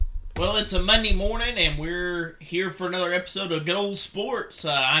Well, it's a Monday morning, and we're here for another episode of Good Old Sports.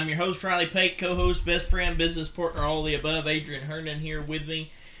 I'm your host, Riley Pate, co-host, best friend, business partner, all the above, Adrian Herndon here with me.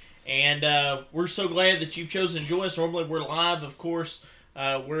 And we're so glad that you've chosen to join us. Normally we're live, of course,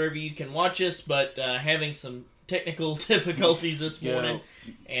 wherever you can watch us, but having some technical difficulties this morning.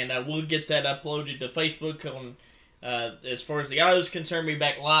 And we'll get that uploaded to Facebook on, as far as the audio is concerned, be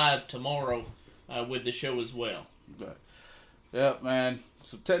back live tomorrow with the show as well. Right. Yep, man.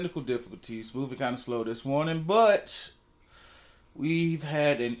 Some technical difficulties. Moving kind of slow this morning, but we've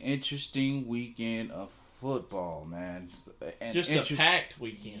had an interesting weekend of football, man. Just a packed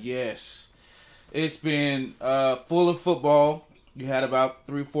weekend. Yes. It's been full of football. You had about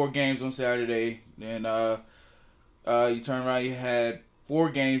 3 or 4 games on Saturday. Then you turn around, you had 4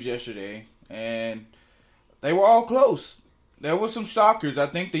 games yesterday. And they were all close. There were some shockers. I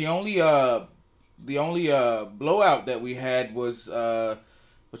think the only blowout that we had was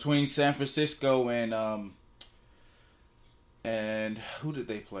between San Francisco and who did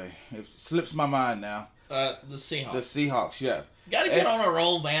they play? It slips my mind now. The Seahawks. The Seahawks, yeah. Got to get on a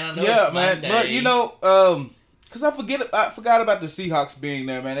roll, man. I know yeah, it's man. Monday. But you know, because I forgot about the Seahawks being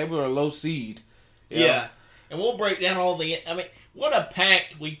there, man. They were a low seed. Yeah, and we'll break down all the. I mean, what a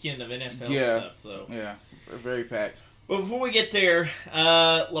packed weekend of NFL stuff, though. Yeah, very packed. But before we get there,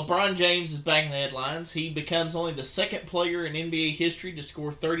 LeBron James is back in the headlines. He becomes only the second player in NBA history to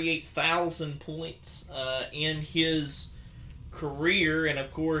score 38,000 points in his career. And,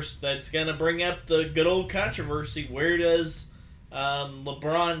 of course, that's going to bring up the good old controversy. Where does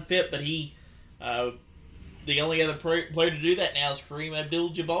LeBron fit? But he, the only other player to do that now is Kareem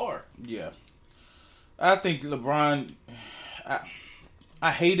Abdul-Jabbar. Yeah. I think LeBron,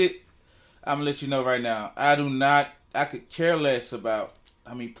 I hate it. I'm going to let you know right now. I could care less about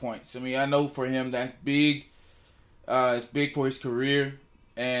how many points. I mean, I know for him that's big. It's big for his career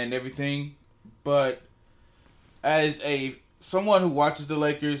and everything. But as someone who watches the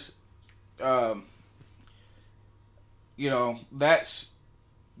Lakers, that's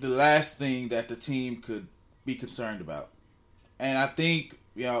the last thing that the team could be concerned about. And I think,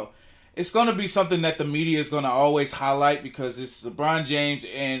 it's going to be something that the media is going to always highlight because it's LeBron James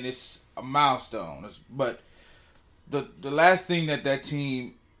and it's a milestone. But the last thing that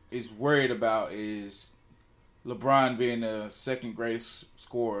team is worried about is LeBron being the second greatest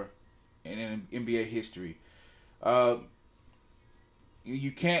scorer in NBA history.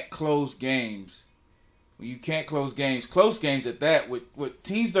 You can't close games. You can't close games. Close games at that with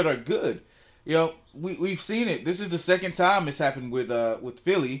teams that are good. We've seen it. This is the second time it's happened with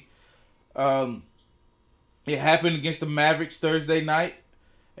Philly. It happened against the Mavericks Thursday night,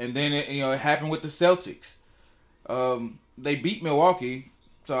 and then it happened with the Celtics. They beat Milwaukee,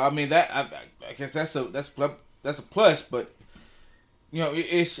 so I mean that I guess that's a plus. But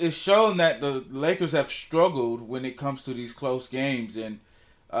it's shown that the Lakers have struggled when it comes to these close games, and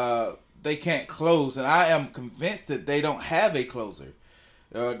they can't close. And I am convinced that they don't have a closer.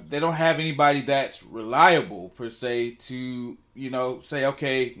 They don't have anybody that's reliable per se to say,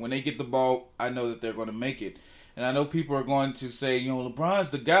 okay, when they get the ball, I know that they're going to make it. And I know people are going to say,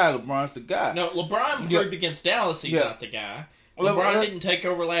 LeBron's the guy. LeBron's the guy. No, LeBron proved against Dallas he's not the guy. LeBron didn't take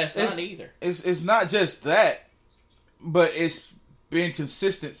over last night either. It's not just that, but it's been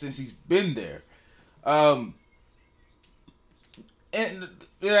consistent since he's been there. And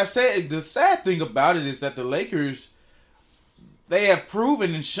I said the sad thing about it is that the Lakers, they have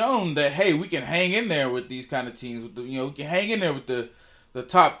proven and shown that, hey, we can hang in there with these kind of teams. We can hang in there with the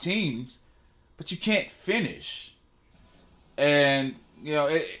top teams. But you can't finish, and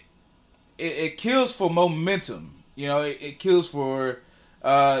it kills for momentum. It kills for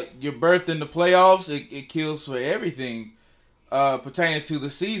your berth in the playoffs. It kills for everything pertaining to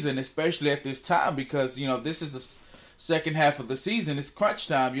the season, especially at this time because this is the second half of the season. It's crunch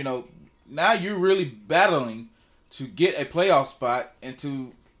time. Now you're really battling to get a playoff spot and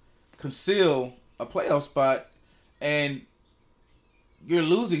to conceal a playoff spot, and you're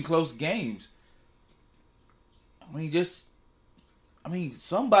losing close games.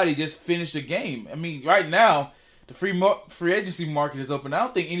 Somebody just finished a game. I mean, right now, the free agency market is open. I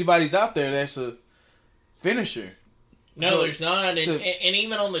don't think anybody's out there that's a finisher. No, there's not. And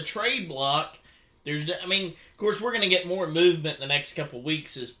even on the trade block, of course, we're going to get more movement in the next couple of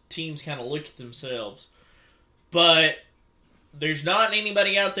weeks as teams kind of look at themselves. But there's not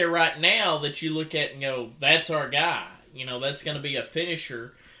anybody out there right now that you look at and go, that's our guy. That's going to be a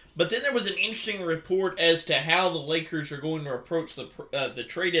finisher. But then there was an interesting report as to how the Lakers are going to approach the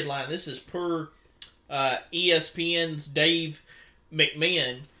trade deadline. This is per ESPN's Dave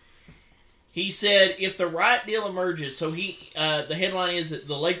McMahon. He said if the right deal emerges, so the headline is that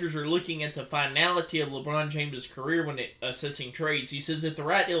the Lakers are looking at the finality of LeBron James' career when assessing trades. He says if the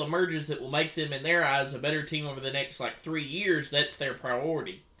right deal emerges that will make them, in their eyes, a better team over the next 3 years, that's their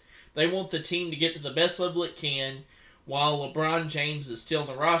priority. They want the team to get to the best level it can while LeBron James is still on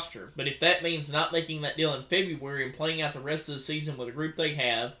the roster. But if that means not making that deal in February and playing out the rest of the season with the group they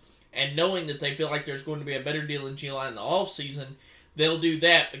have, and knowing that they feel like there's going to be a better deal in July in the offseason, they'll do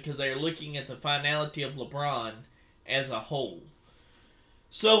that because they are looking at the finality of LeBron as a whole.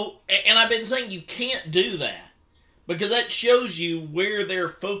 So, and I've been saying you can't do that because that shows you where their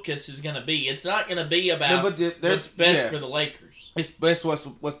focus is going to be. It's not going to be about what's best for the Lakers. It's best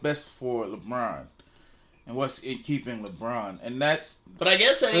what's best for LeBron and what's in keeping LeBron, and that's. But I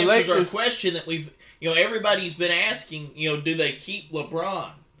guess that answers our question that everybody's been asking. Do they keep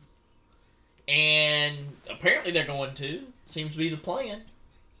LeBron? And apparently they're going to. Seems to be the plan.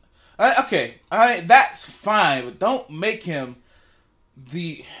 That's fine, but don't make him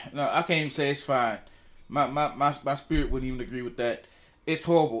No, I can't even say it's fine. My spirit wouldn't even agree with that. It's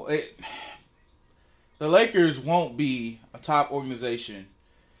horrible. The Lakers won't be a top organization.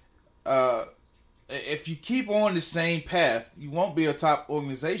 If you keep on the same path, you won't be a top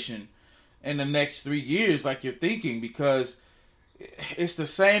organization in the next 3 years like you're thinking, because it's the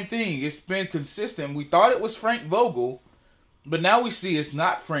same thing. It's been consistent. We thought it was Frank Vogel, but now we see it's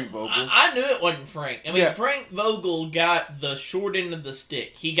not Frank Vogel. I knew it wasn't Frank. Frank Vogel got the short end of the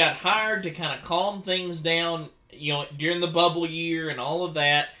stick. He got hired to kind of calm things down, during the bubble year and all of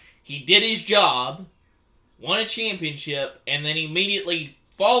that. He did his job, won a championship, and then immediately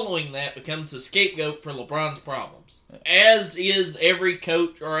following that becomes the scapegoat for LeBron's problems. As is every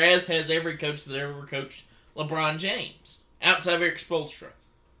coach, or as has every coach that ever coached LeBron James, outside of Eric Spoelstra.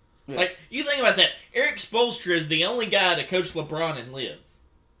 Yeah. You think about that. Eric Spoelstra is the only guy to coach LeBron and live.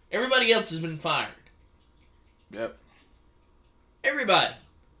 Everybody else has been fired. Yep. Everybody.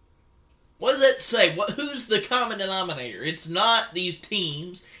 What does that say? Who's the common denominator? It's not these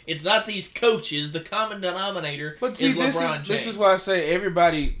teams. It's not these coaches. The common denominator is LeBron James. This is why I say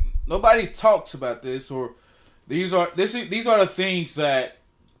nobody talks about this, or these are the things that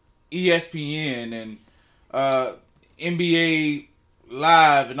ESPN and NBA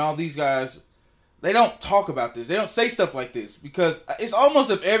Live and all these guys, they don't talk about this. They don't say stuff like this because it's almost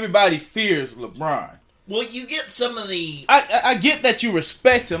as if everybody fears LeBron. Well, you get some of the... I get that you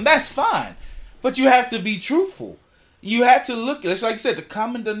respect him. That's fine. But you have to be truthful. You have to look... It's like I said, the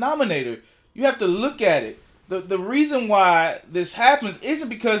common denominator. You have to look at it. The reason why this happens isn't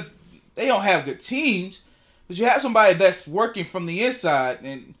because they don't have good teams. But you have somebody that's working from the inside.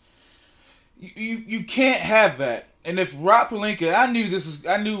 And you can't have that. And if Rob Pelinka...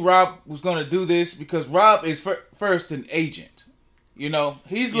 I knew Rob was going to do this because Rob is first an agent.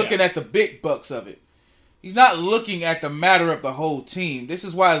 He's looking at the big bucks of it. He's not looking at the matter of the whole team. This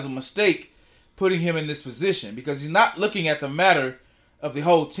is why it's a mistake putting him in this position, because he's not looking at the matter of the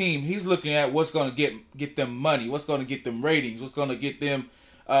whole team. He's looking at what's going to get them money, what's going to get them ratings, what's going to get them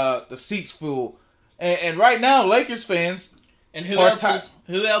the seats full. And right now, Lakers fans, and who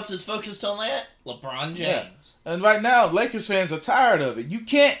else is focused on that? LeBron James. Yeah. And right now, Lakers fans are tired of it. You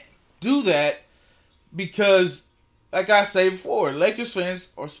can't do that because, like I say before, Lakers fans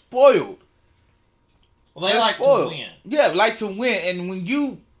are spoiled. Well, they like to win. Yeah, like to win. And when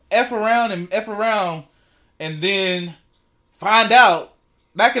you F around and then find out,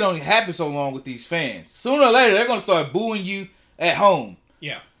 that can only happen so long with these fans. Sooner or later, they're going to start booing you at home.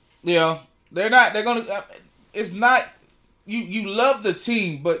 Yeah. They're going to, it's not, you love the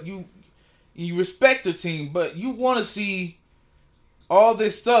team, but you respect the team, but you want to see all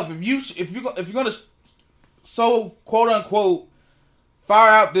this stuff. If you're going to so quote unquote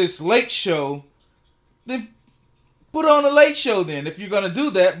fire out this Lake Show, then put on a Lake Show then if you're going to do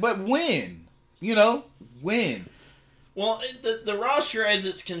that, but win. Win. Well, the roster as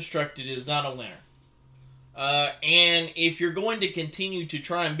it's constructed is not a winner. And if you're going to continue to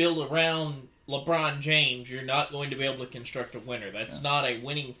try and build around LeBron James, you're not going to be able to construct a winner. That's not a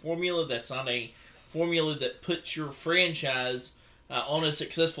winning formula. That's not a formula that puts your franchise on a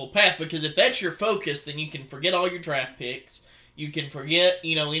successful path. Because if that's your focus, then you can forget all your draft picks. You can forget,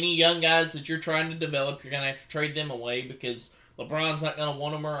 any young guys that you're trying to develop. You're going to have to trade them away because LeBron's not going to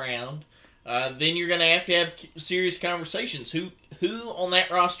want them around. Then you're going to have serious conversations. Who on that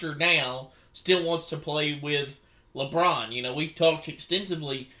roster now still wants to play with LeBron? We talked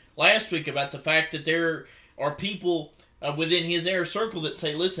extensively last week about the fact that there are people within his inner circle that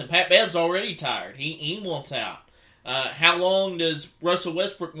say, listen, Pat Bev's already tired. He wants out. How long does Russell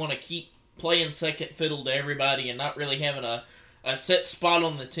Westbrook want to keep playing second fiddle to everybody and not really having a set spot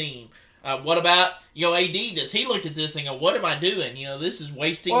on the team? What about, AD? Does he look at this and go, what am I doing? This is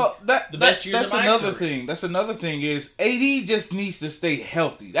wasting the best years of my career. That's another thing is AD just needs to stay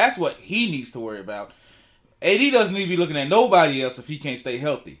healthy. That's what he needs to worry about. AD doesn't need to be looking at nobody else if he can't stay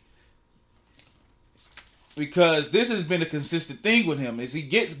healthy. Because this has been a consistent thing with him. As he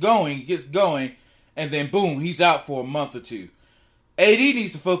gets going, and then boom, he's out for a month or two. AD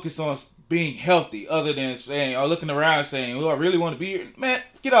needs to focus on being healthy other than saying or looking around and saying, I really want to be here. Man,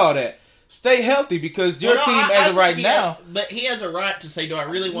 forget all that. Stay healthy because your team as of right now. But he has a right to say, do I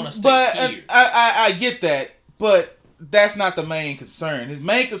really want to stay here? I get that, but that's not the main concern. His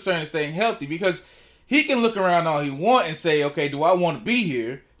main concern is staying healthy because he can look around all he wants and say, okay, do I want to be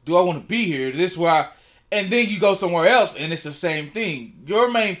here? Do I want to be here? This is why. And then you go somewhere else and it's the same thing.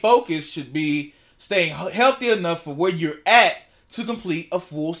 Your main focus should be staying healthy enough for where you're at to complete a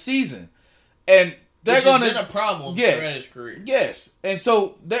full season. And they're going to been a problem throughout his career. Yes. And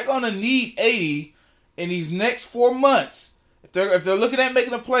so they're going to need 80 in these next 4 months. If they're looking at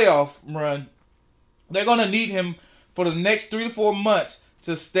making a playoff run, they're going to need him for the next 3 to 4 months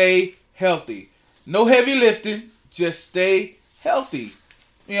to stay healthy. No heavy lifting, just stay healthy.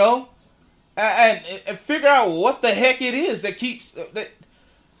 And figure out what the heck it is that keeps come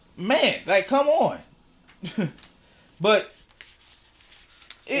on. But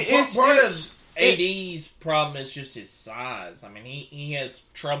part of AD's problem is just his size. I mean, he has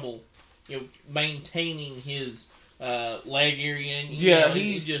trouble, maintaining his leg area. And,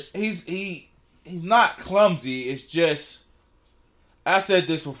 he's not clumsy. It's just I said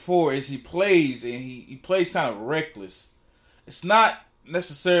this before. Is he plays and he plays kind of reckless. It's not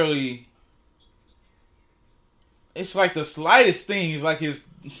necessarily. It's like the slightest thing. It's like his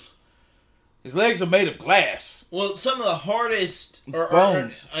legs are made of glass. Well, some of the hardest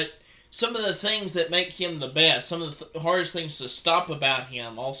bones. Some of the things that make him the best, some of the hardest things to stop about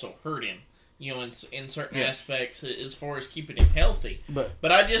him also hurt him. In certain aspects as far as keeping him healthy.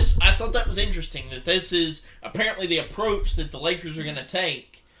 But I thought that was interesting that this is apparently the approach that the Lakers are going to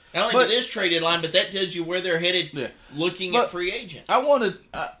take. Not only to this trade deadline, but that tells you where they're headed looking at free agents. I want to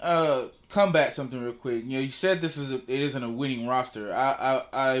combat something real quick. You said it isn't a winning roster.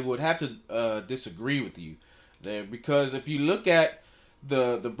 I would have to disagree with you there because if you look at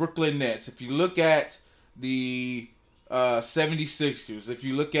the Brooklyn Nets, if you look at the 76ers, if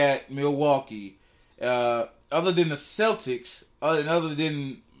you look at Milwaukee, other than the Celtics, and other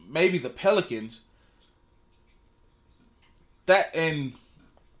than maybe the Pelicans, the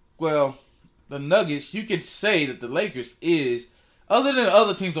Nuggets, you can say that the Lakers is, other than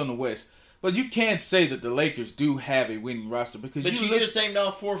other teams on the West, but you can't say that the Lakers do have a winning roster because you just named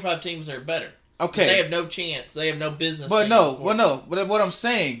all 4 or 5 teams that are better. Okay, they have no chance. They have no business. But what I'm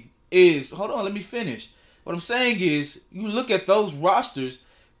saying is, hold on, let me finish. What I'm saying is, you look at those rosters,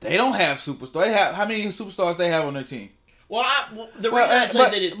 they don't have superstars. How many superstars they have on their team? Well,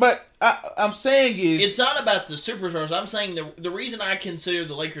 I'm saying is, it's not about the superstars. I'm saying the reason I consider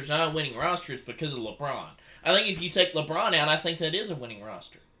the Lakers not a winning roster is because of LeBron. I think if you take LeBron out, I think that is a winning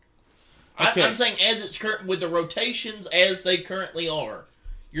roster. Okay. I'm saying as it's current with the rotations as they currently are,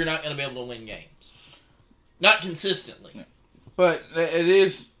 you're not going to be able to win games. Not consistently. But it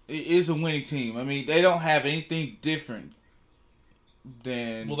is a winning team. I mean, they don't have anything different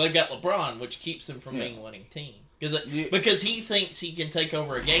than... Well, they've got LeBron, which keeps them from being a winning team. Because he thinks he can take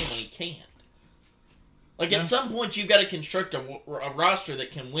over a game when he can't. Like, at some point, you've got to construct a roster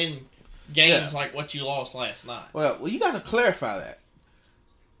that can win games like what you lost last night. Well, you got to clarify that.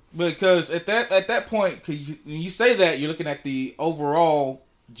 Because at that point, when you say that, you're looking at the overall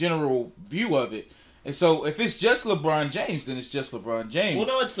general view of it. And so, if it's just LeBron James, then it's just LeBron James. Well,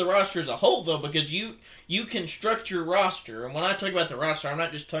 no, it's the roster as a whole, though, because you construct your roster. And when I talk about the roster, I'm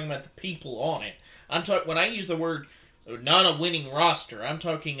not just talking about the people on it. When I use the word not a winning roster, I'm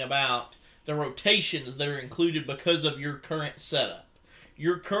talking about the rotations that are included because of your current setup.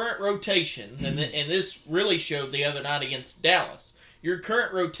 Your current rotations, and this really showed the other night against Dallas, your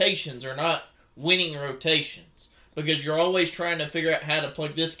current rotations are not winning rotations because you're always trying to figure out how to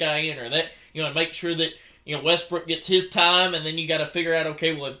plug this guy in or that, and make sure that, Westbrook gets his time, and then you got to figure out,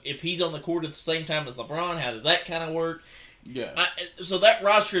 okay, well, if he's on the court at the same time as LeBron, how does that kind of work? Yeah. So that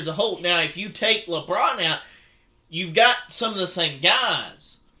roster as a whole. Now, if you take LeBron out, you've got some of the same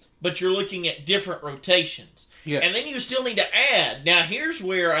guys, but you're looking at different rotations. Yeah. And then you still need to add. Now, here's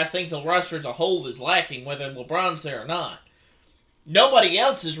where I think the roster as a whole is lacking, whether LeBron's there or not. Nobody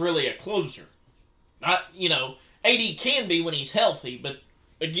else is really a closer. AD can be when he's healthy, but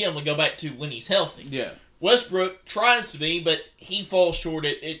again, we go back to when he's healthy. Yeah. Westbrook tries to be, but he falls short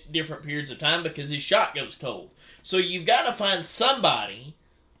at different periods of time because his shot goes cold. So you've got to find somebody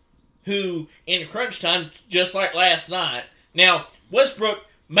who, in crunch time, just like last night, now, Westbrook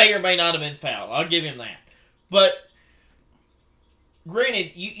may or may not have been fouled. I'll give him that. But,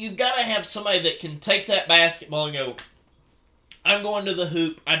 granted, you've got to have somebody that can take that basketball and go, I'm going to the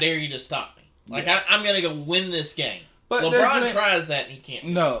hoop, I dare you to stop me. Like, yeah. I'm going to go win this game. But LeBron tries that and he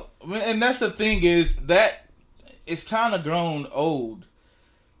can't. No. And that's the thing is that it's kind of grown old.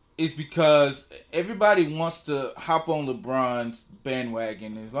 Is because everybody wants to hop on LeBron's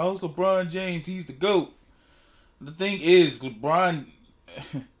bandwagon. As long as LeBron James, he's the GOAT. The thing is, LeBron,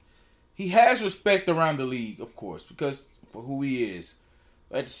 he has respect around the league, of course, because for who he is.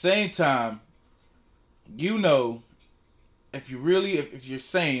 But at the same time, you know, if you're a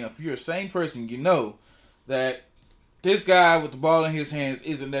sane person, you know that this guy with the ball in his hands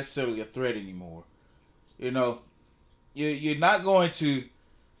isn't necessarily a threat anymore. You know, you're not going to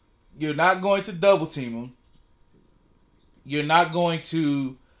double team him. You're not going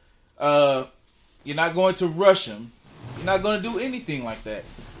to rush him. You're not going to do anything like that.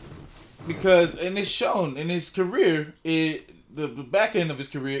 Because, and it's shown in his career, the back end of his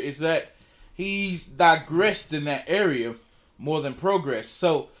career is that he's digressed in that area more than progressed.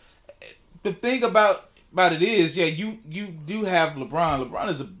 So the thing about it is, yeah, you do have LeBron. LeBron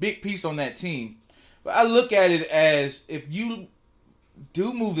is a big piece on that team. But I look at it as if you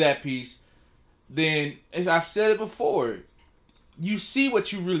do move that piece, then, as I've said it before, you see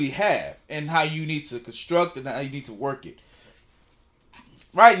what you really have and how you need to construct and how you need to work it.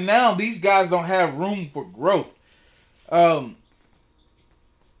 Right now, these guys don't have room for growth. I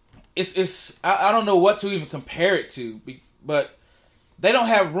don't know what to even compare it to, but they don't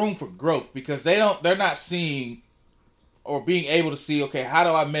have room for growth because they're not seeing or being able to see, okay, how do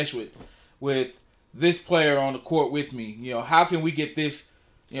I mesh with this player on the court with me? You know, how can we get this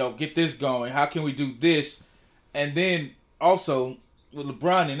going? How can we do this? And then also with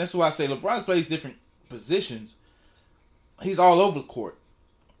LeBron, and that's why I say LeBron plays different positions. He's all over the court.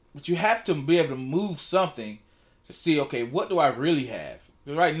 But you have to be able to move something to see, okay, what do I really have?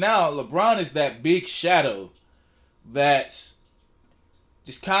 Because right now, LeBron is that big shadow that's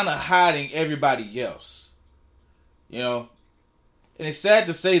just kind of hiding everybody else. You know? And it's sad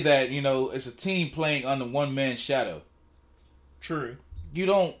to say that, you know, it's a team playing under one man's shadow. True. You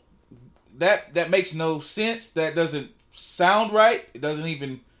don't... That makes no sense. That doesn't sound right. It doesn't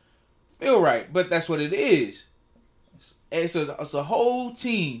even feel right. But that's what it is. It's a whole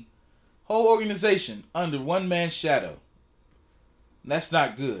team, whole organization under one man's shadow. That's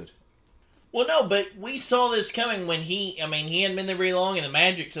not good. Well, no, but we saw this coming when he hadn't been there very long, and the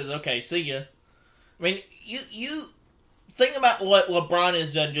Magic says, okay, see ya. I mean, you think about what LeBron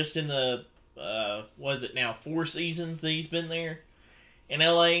has done just in the, 4 seasons that he's been there in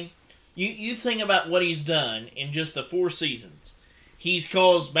LA? You think about what he's done in just the 4 seasons. He's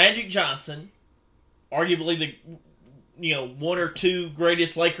caused Magic Johnson, arguably the, one or two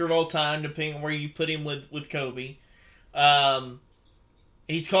greatest Laker of all time, depending on where you put him with Kobe.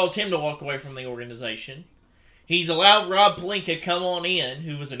 He's caused him to walk away from the organization. He's allowed Rob Pelinka come on in,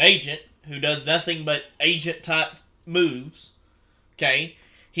 who was an agent, who does nothing but agent-type moves. Okay?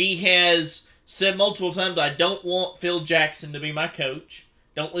 He has said multiple times, I don't want Phil Jackson to be my coach.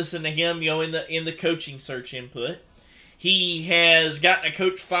 Don't listen to him, in the coaching search input. He has gotten a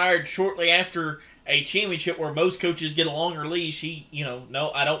coach fired shortly after a championship where most coaches get a longer leash.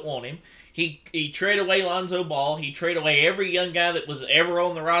 No, I don't want him. He traded away Lonzo Ball. He traded away every young guy that was ever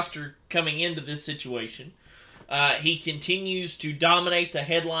on the roster coming into this situation. He continues to dominate the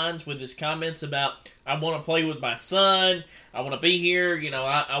headlines with his comments about, I want to play with my son. I want to be here.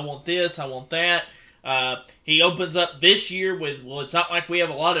 I want this. I want that. He opens up this year with, well, it's not like we have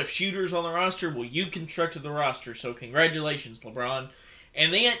a lot of shooters on the roster. Well, you constructed the roster, so congratulations, LeBron.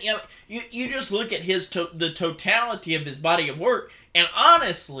 And then, you just look at the totality of his body of work, and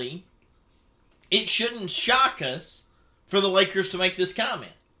honestly, it shouldn't shock us for the Lakers to make this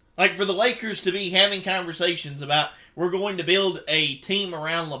comment. Like, for the Lakers to be having conversations about, we're going to build a team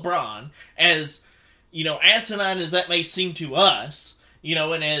around LeBron, as, asinine as that may seem to us,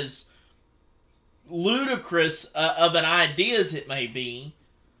 and as ludicrous of an idea as it may be,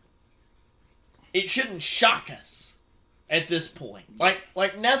 it shouldn't shock us at this point.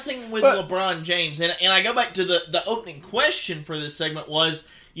 Like nothing with LeBron James. And I go back to the opening question for this segment was,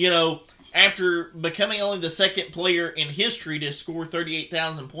 after becoming only the second player in history to score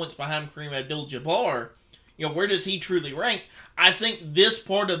 38,000 points behind Kareem Abdul-Jabbar, where does he truly rank? I think this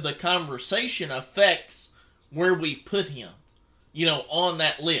part of the conversation affects where we put him, on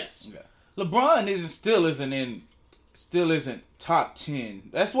that list. Yeah. LeBron still isn't top 10.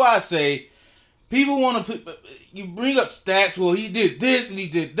 That's why I say people want to you bring up stats. Well, he did this and he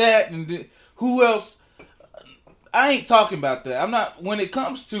did that, and who else? I ain't talking about that. I'm not. When it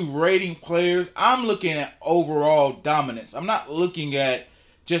comes to rating players, I'm looking at overall dominance. I'm not looking at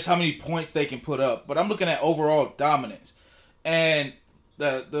just how many points they can put up, but I'm looking at overall dominance and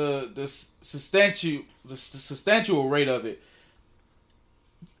the substantial rate of it.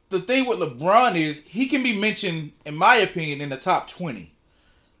 The thing with LeBron is he can be mentioned, in my opinion, in the top 20,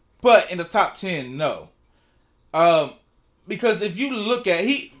 but in the top 10, no. Because if you look at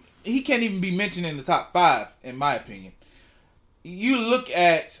he can't even be mentioned in the top 5, in my opinion. You look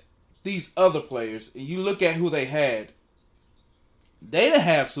at these other players, and you look at who they had. They didn't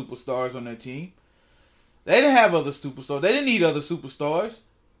have superstars on their team. They didn't have other superstars. They didn't need other superstars,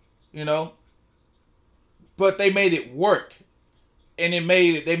 you know. But they made it work, and they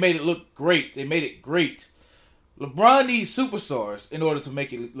made it look great. They made it great. LeBron needs superstars in order to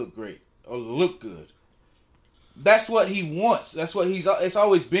make it look great or look good. That's what he wants. That's what it's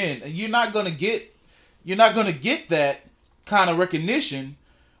always been. And you're not gonna get that kind of recognition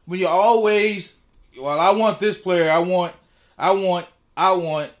when you're always, well, I want this player. I want.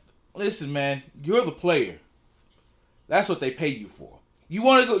 Listen, man, you're the player. That's what they pay you for. You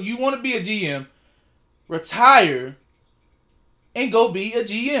want to be a GM, retire, and go be a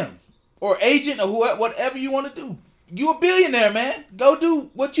GM or agent or whatever you want to do. You a billionaire, man. Go do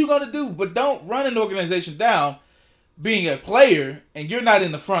what you gonna do, but don't run an organization down being a player and you're not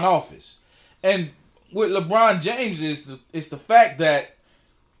in the front office. And with LeBron James is the fact that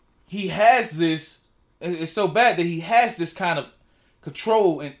he has this. It's so bad that he has this kind of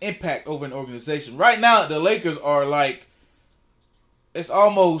control and impact over an organization. Right now, the Lakers are like, it's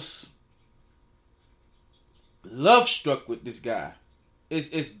almost love struck with this guy.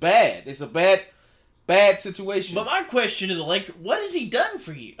 It's bad. It's a bad situation. But my question to the Lakers, what has he done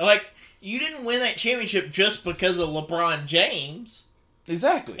for you? Like, you didn't win that championship just because of LeBron James.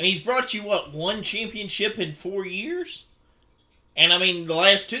 Exactly. And he's brought you, one championship in 4 years? And, I mean, the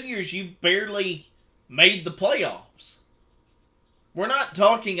last 2 years, you barely made the playoffs. We're not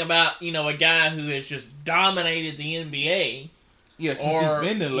talking about, a guy who has just dominated the NBA. Yeah, since he's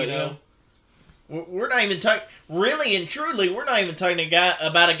been in the we're not even talking, really and truly, we're not even talking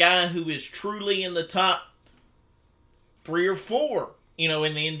about a guy who is truly in the top 3 or 4, in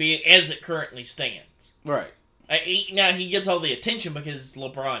the NBA as it currently stands. Right. Now, he gets all the attention because it's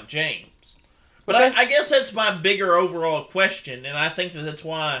LeBron James. But I guess that's my bigger overall question, and I think that's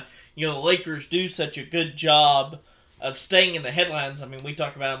why, the Lakers do such a good job of staying in the headlines. I mean, we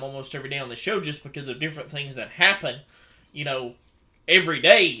talk about them almost every day on the show just because of different things that happen, every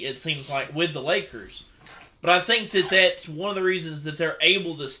day, it seems like, with the Lakers. But I think that's one of the reasons that they're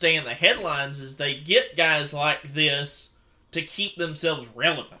able to stay in the headlines is they get guys like this to keep themselves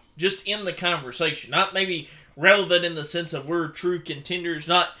relevant, just in the conversation. Not maybe relevant in the sense of we're true contenders,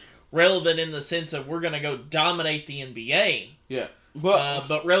 not relevant in the sense of we're going to go dominate the NBA. Yeah.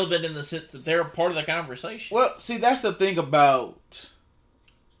 But relevant in the sense that they're a part of the conversation. Well, see, that's the thing about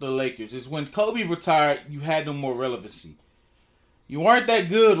the Lakers, is when Kobe retired, you had no more relevancy. You weren't that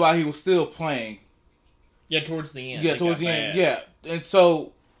good while he was still playing. Yeah, towards the end. Yeah, towards the end. Yeah. And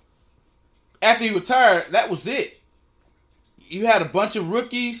so, after he retired, that was it. You had a bunch of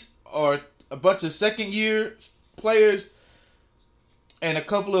rookies or a bunch of second-year players and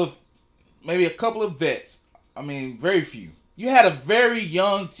maybe a couple of vets. I mean, very few. You had a very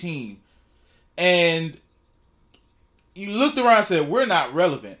young team. And you looked around and said, we're not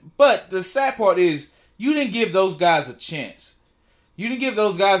relevant. But the sad part is, you didn't give those guys a chance. You didn't give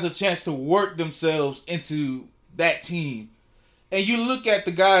those guys a chance to work themselves into that team. And you look at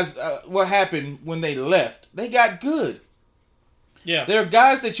the guys, what happened when they left. They got good. Yeah. There are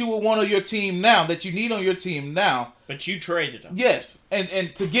guys that you would want on your team now, that you need on your team now. But you traded them. Yes.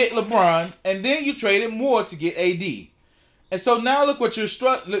 And to get LeBron, and then you traded more to get AD. And so now look what you're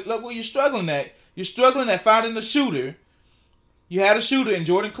struggling at. You're struggling at finding a shooter. You had a shooter in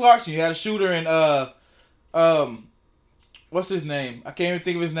Jordan Clarkson. You had a shooter in what's his name? I can't even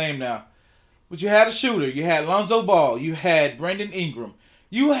think of his name now. But you had a shooter. You had Lonzo Ball. You had Brandon Ingram.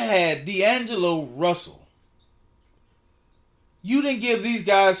 You had D'Angelo Russell. You didn't give these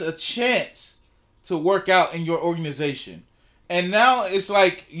guys a chance to work out in your organization. And now it's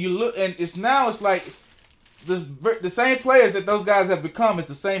like you look, and it's like the same players that those guys have become is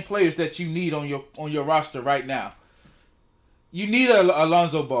the same players that you need on your roster right now. You need a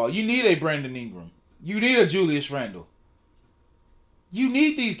Lonzo Ball. You need a Brandon Ingram. You need a Julius Randle. You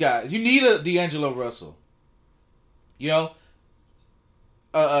need these guys. You need a D'Angelo Russell.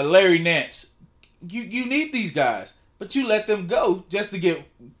 Larry Nance. You need these guys. But you let them go just to get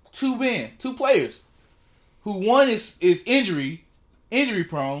two players, who one is injury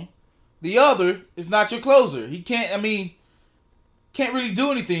prone, the other is not your closer. He can't really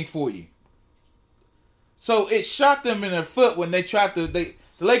do anything for you. So it shot them in their foot when they tried to. The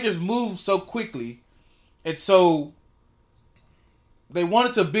Lakers moved so quickly, and so they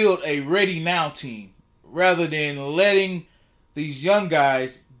wanted to build a ready now team rather than letting these young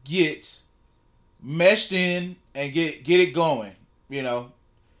guys get meshed in and get it going. You know,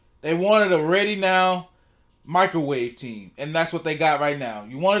 they wanted a ready now microwave team, and that's what they got right now.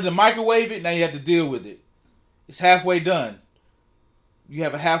 You wanted to microwave it, now you have to deal with it. It's halfway done. You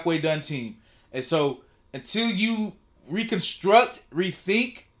have a halfway done team, and so until you reconstruct,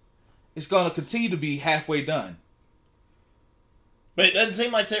 rethink, it's going to continue to be halfway done. But it doesn't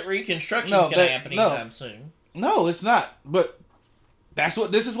seem like that reconstruction is going to happen anytime soon. No, it's not. But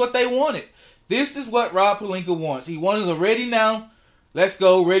this is what they wanted. This is what Rob Pelinka wants. He wanted a ready now, let's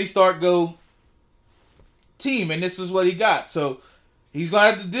go, ready, start, go team, and this is what he got. So he's going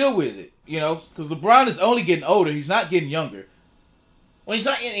to have to deal with it, you know, because LeBron is only getting older. He's not getting younger. Well, he's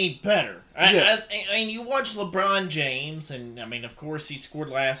not getting any better. I mean, you watch LeBron James, and, I mean, of course, he scored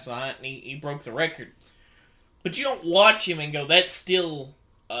last night, and he broke the record. But you don't watch him and go, that's still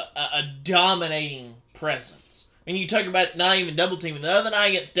a dominating presence. And you talk about not even double-teaming. The other night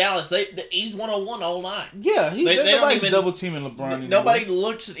against Dallas, he's 1-on-1 all night. Yeah, nobody's double-teaming LeBron anymore. Nobody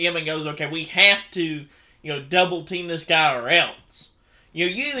looks at him and goes, okay, we have to, double-team this guy or else. You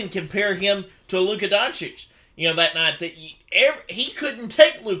even compare him to Luka Doncic. That night that he couldn't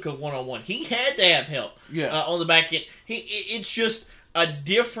take Luka 1-on-1. He had to have help on the back end. It's just a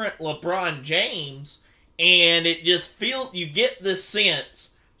different LeBron James, and it just you get this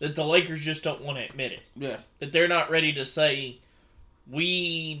sense that the Lakers just don't want to admit it. Yeah. That they're not ready to say,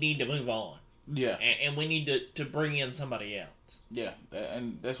 we need to move on. Yeah. And we need to bring in somebody else. Yeah,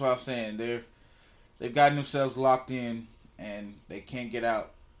 and that's what I'm saying. They've gotten themselves locked in, and they can't get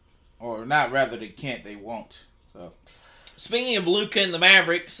out. Or not, rather, they can't, they won't. So, speaking of Luka and the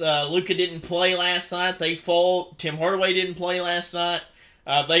Mavericks, Luka didn't play last night. They fall. Tim Hardaway didn't play last night.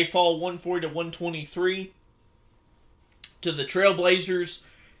 They fall 140-123 to the Trailblazers.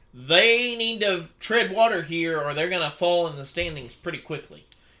 They need to tread water here, or they're going to fall in the standings pretty quickly.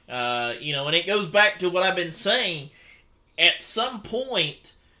 And it goes back to what I've been saying. At some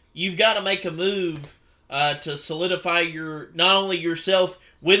point, you've got to make a move to solidify not only yourself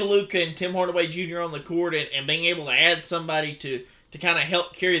with Luka and Tim Hardaway Jr. on the court and being able to add somebody to kind of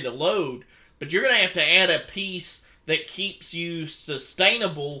help carry the load, but you're going to have to add a piece that keeps you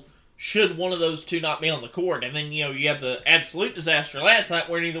sustainable should one of those two not be on the court. And then, you have the absolute disaster last night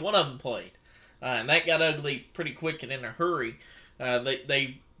where neither one of them played. And that got ugly pretty quick and in a hurry.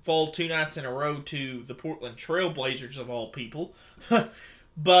 They fall 2 nights in a row to the Portland Trailblazers, of all people.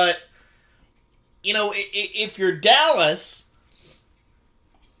 But, if you're Dallas,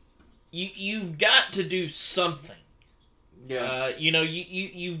 you've got to do something. Yeah.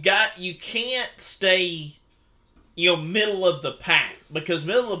 You can't stay, middle of the pack, because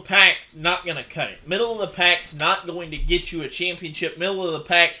middle of the pack's not going to cut it. Middle of the pack's not going to get you a championship. Middle of the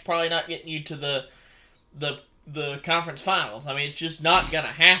pack's probably not getting you to the conference finals. I mean, it's just not going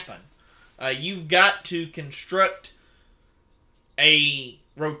to happen. You've got to construct a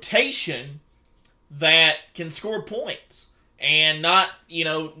rotation that can score points and not,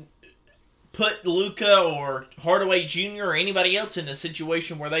 put Luka or Hardaway Jr. or anybody else in a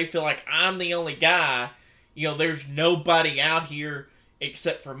situation where they feel like I'm the only guy. There's nobody out here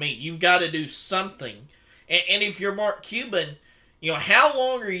except for me. You've got to do something. And if you're Mark Cuban, how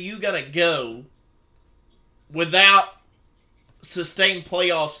long are you going to go without sustained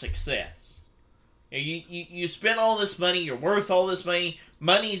playoff success? You spend all this money. You're worth all this money.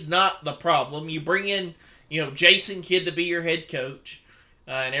 Money's not the problem. You bring in, Jason Kidd to be your head coach.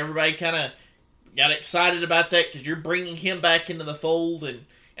 And everybody kind of got excited about that because you're bringing him back into the fold and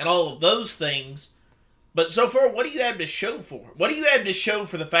all of those things. But so far, what do you have to show for it? What do you have to show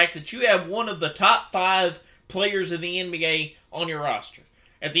for the fact that you have one of the top 5 players in the NBA on your roster?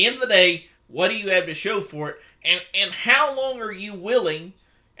 At the end of the day, what do you have to show for it? And how long are you willing,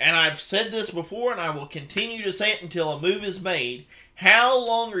 and I've said this before and I will continue to say it until a move is made, how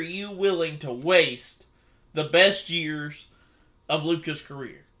long are you willing to waste the best years of Luka's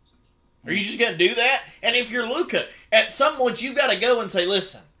career? Are you just going to do that? And if you're Luka, at some point you've got to go and say,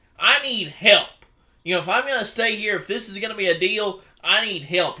 listen, I need help. If I'm going to stay here, if this is going to be a deal, I need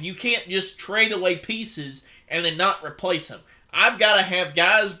help. You can't just trade away pieces and then not replace them. I've got to have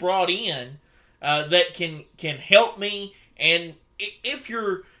guys brought in that can help me. And if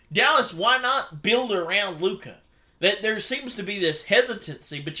you're Dallas, why not build around Luka? that there seems to be this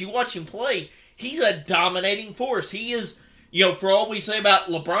hesitancy, but you watch him play, he's a dominating force. He is, for all we say about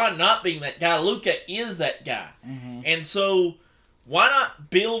LeBron not being that guy, Luka is that guy. Mm-hmm. And so, why not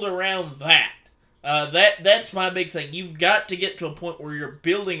build around that? That's my big thing. You've got to get to a point where you're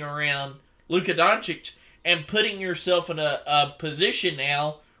building around Luka Doncic and putting yourself in a position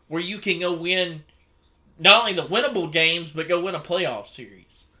now where you can go win not only the winnable games, but go win a playoff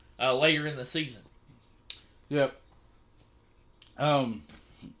series later in the season. Yep.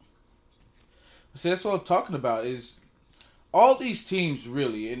 See, that's what I'm talking about, is all these teams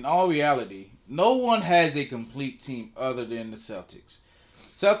really, in all reality, no one has a complete team other than the Celtics.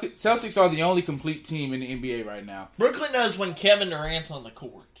 Celtics are the only complete team in the NBA right now. Brooklyn does when Kevin Durant's on the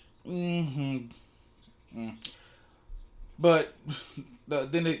court. But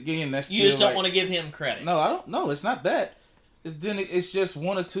then again, that's you just don't want to give him credit. No, I don't. No, it's not that. It's just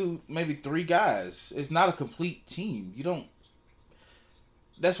one or two, maybe three guys. It's not a complete team. You don't.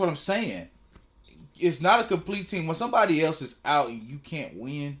 That's what I'm saying. It's not a complete team. When somebody else is out and you can't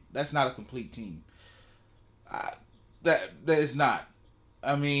win, that's not a complete team. That is not.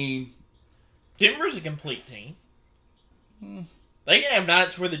 I mean, Denver's a complete team. They can have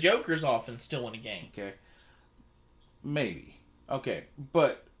nights where the Joker's off and still win a game. Okay. Maybe. Okay.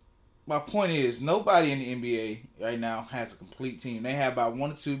 But my point is, nobody in the NBA right now has a complete team. They have about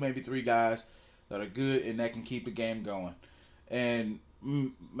one or two, maybe three guys that are good and that can keep the game going. And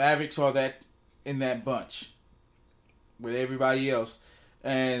Mavericks are that in that bunch with everybody else.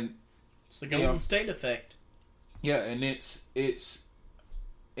 And it's the Golden State effect. Yeah, and it's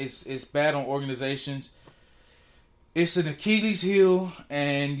bad on organizations. It's an Achilles heel,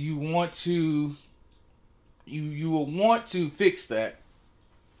 and you want to you will want to fix that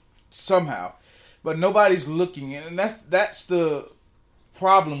somehow, but nobody's looking, and that's the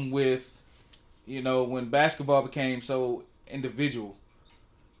problem with when basketball became so individual.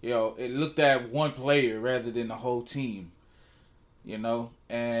 It looked at one player rather than the whole team.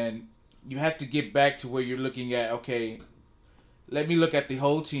 And you have to get back to where you're looking at, okay, let me look at the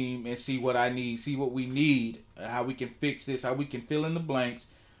whole team and see what I need, see what we need, how we can fix this, how we can fill in the blanks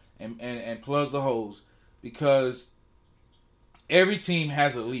and plug the holes. Because every team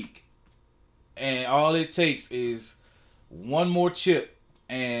has a leak. And all it takes is one more chip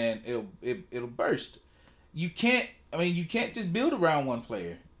and it'll burst. You can't just build around one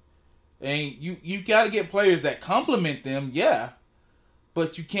player. And you got to get players that complement them, yeah,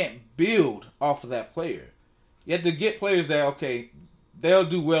 but you can't build off of that player. You have to get players that, okay, they'll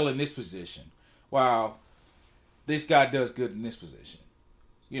do well in this position, while this guy does good in this position.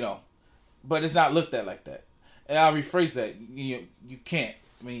 But it's not looked at like that. And I'll rephrase that. You can't.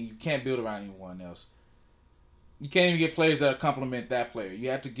 You can't build around anyone else. You can't even get players that complement that player. You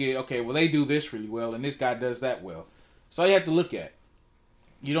have to get, okay, well, they do this really well, and this guy does that well. So you have to look at.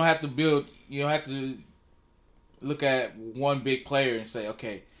 You don't have to build. You don't have to look at one big player and say,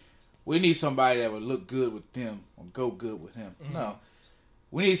 okay, we need somebody that would look good with them or go good with him. Mm-hmm. No.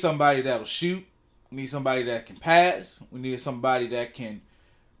 We need somebody that'll shoot. We need somebody that can pass. We need somebody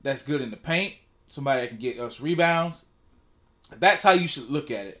that's good in the paint. Somebody that can get us rebounds. That's how you should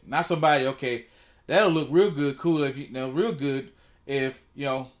look at it. Not somebody, okay, that'll look real good, cool if real good if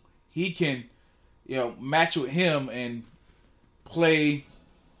he can match with him and play.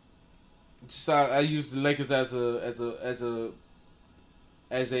 I use the Lakers as a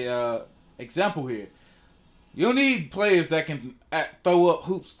example here. You need players that can throw up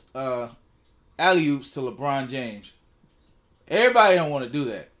hoops, alley-oops to LeBron James. Everybody don't want to do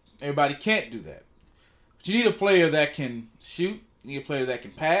that. Everybody can't do that. But you need a player that can shoot. You need a player that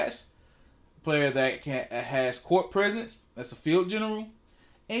can pass. A player that has court presence. That's a field general.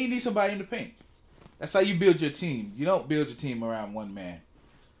 And you need somebody in the paint. That's how you build your team. You don't build your team around one man.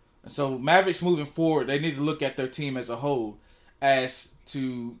 And so Mavericks moving forward, they need to look at their team as a whole rather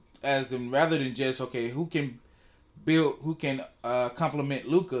than just, okay, who can complement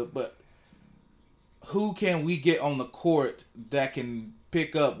Luka, but who can we get on the court that can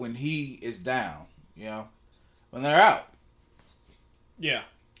pick up when he is down, when they're out. Yeah.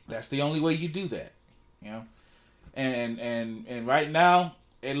 That's the only way you do that, And right now,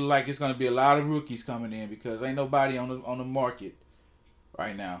 it looks like it's going to be a lot of rookies coming in because ain't nobody on the market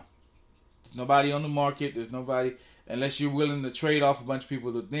right now. There's nobody on the market. There's nobody unless you're willing to trade off a bunch of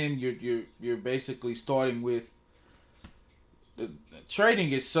people. Then you're basically starting with trading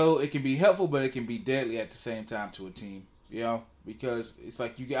is it can be helpful, but it can be deadly at the same time to a team. Because it's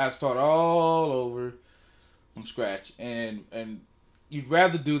like you got to start all over from scratch, and you'd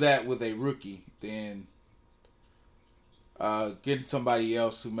rather do that with a rookie than getting somebody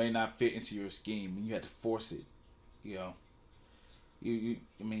else who may not fit into your scheme, and you have to force it. you know,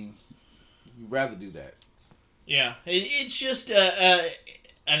 I mean, you'd rather do that. Yeah, it's just an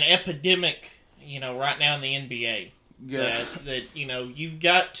epidemic, right now in the NBA. Yeah. That you've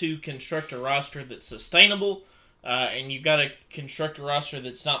got to construct a roster that's sustainable, and you've got to construct a roster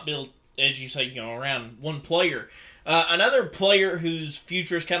that's not built, as you say, around one player. Another player whose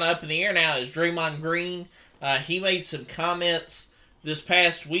future is kind of up in the air now is Draymond Green. He made some comments this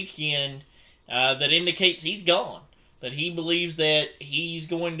past weekend that indicates he's gone. That he believes that he's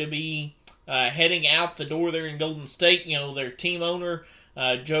going to be heading out the door there in Golden State. Their team owner,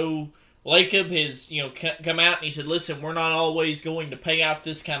 Joe Lacob, has come out and he said, listen, we're not always going to pay out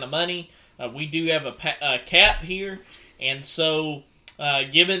this kind of money. We do have a cap here. And so,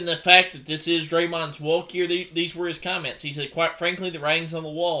 given the fact that this is Draymond's walk year, these were his comments. He said, quite frankly, the writing's on the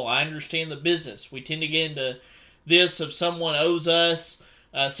wall. I understand the business. We tend to get into this if someone owes us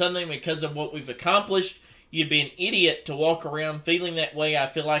something because of what we've accomplished. You'd be an idiot to walk around feeling that way. I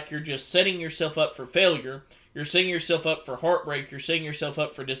feel like you're just setting yourself up for failure. You're setting yourself up for heartbreak. You're setting yourself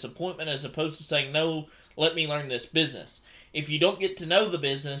up for disappointment as opposed to saying, no, let me learn this business. If you don't get to know the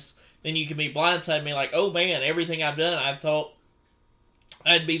business, then you can be blindsided and be like, oh man, everything I've done, I thought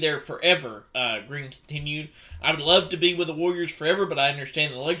I'd be there forever, Green continued. I would love to be with the Warriors forever, but I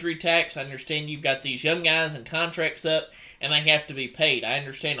understand the luxury tax. I understand you've got these young guys and contracts up, and they have to be paid. I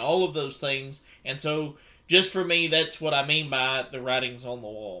understand all of those things, and so just for me, that's what I mean by the writing's on the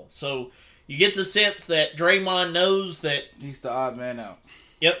wall. So you get the sense that Draymond knows that he's the odd man out.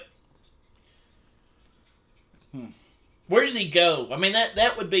 Yep. Where does he go? I mean,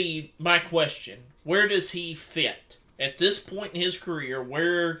 that would be my question. Where does he fit? At this point in his career,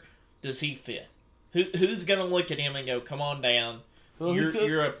 where does he fit? Who's going to look at him and go, come on down, well,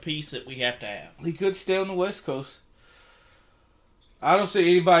 you're a piece that we have to have? He could stay on the West Coast. I don't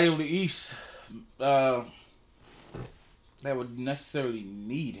see anybody on the East that would necessarily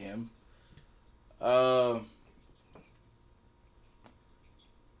need him. No.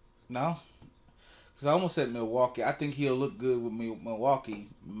 Because I almost said Milwaukee. I think he'll look good with Milwaukee.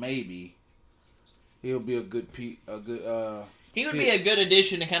 Maybe. He'll be a good he would fit. Be a good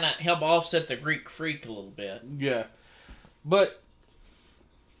addition to kind of help offset the Greek Freak a little bit. Yeah. But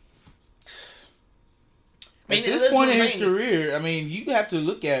at this point in his career, I mean, you have to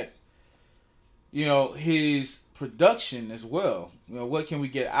look at, his production as well. What can we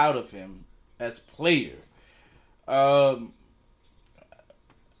get out of him as player? You're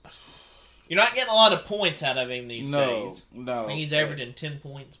not getting a lot of points out of him these days. No. I think he's averaging 10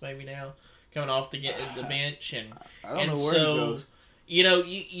 points maybe now, coming off the bench. I don't know where he goes.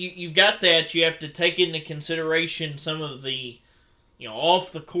 You've got that. You have to take into consideration some of the,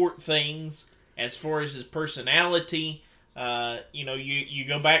 off the court things as far as his personality. You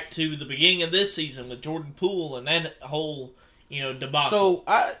go back to the beginning of this season with Jordan Poole and that whole, debacle. So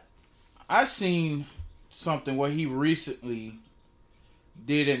I seen something where he recently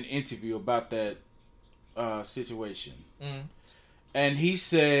did an interview about that situation. Mm. And he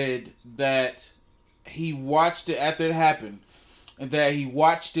said that he watched it after it happened, and that he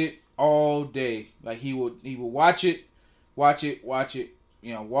watched it all day. Like he would watch it, walk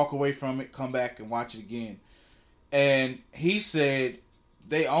away from it, come back and watch it again. And he said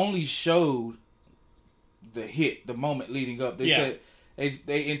they only showed the hit, the moment leading up. They said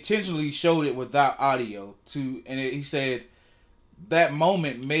they intentionally showed it without audio he said that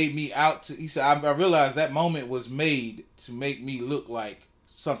moment made me out to. He said I realized that moment was made to make me look like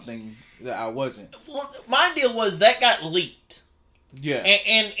something that I wasn't. Well, my deal was that got leaked. Yeah,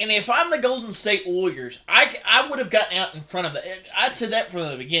 and if I'm the Golden State Warriors, I would have gotten out in front of that. I'd said that from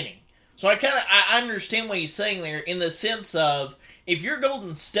the beginning. So I understand what he's saying there in the sense of if you're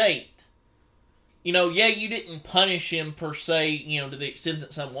Golden State, you didn't punish him per se, to the extent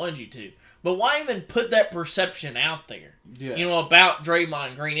that some wanted you to. But why even put that perception out there? Yeah. About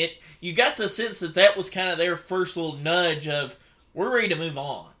Draymond Green. You got the sense that was kind of their first little nudge of we're ready to move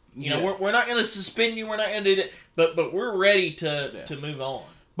on. We're not going to suspend you. We're not going to do that. But we're ready to move on.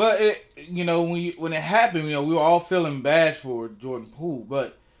 But when it happened, we were all feeling bad for Jordan Poole.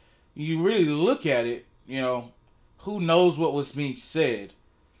 But you really look at it, who knows what was being said?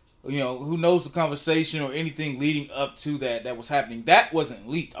 Who knows the conversation or anything leading up to that was happening? That wasn't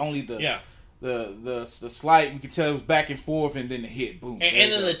leaked. Only the slight, we could tell it was back and forth, and then the hit, boom.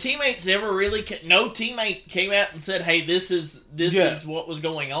 And then the teammates never really, no teammate came out and said, "Hey, this is what was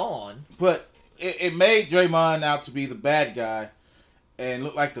going on." But it made Draymond out to be the bad guy and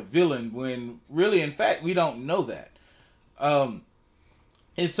look like the villain when really, in fact, we don't know that.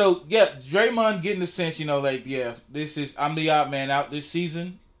 And so, Draymond getting the sense, I'm the odd man out this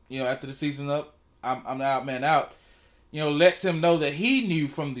season. After the season up, I'm the odd man out. lets him know that he knew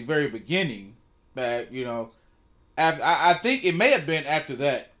from the very beginning that, after, I think it may have been after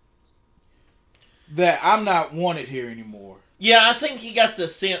that I'm not wanted here anymore. Yeah, I think he got the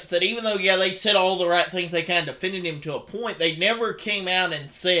sense that even though, they said all the right things, they kind of defended him to a point, they never came out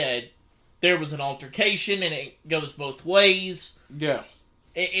and said there was an altercation and it goes both ways. Yeah.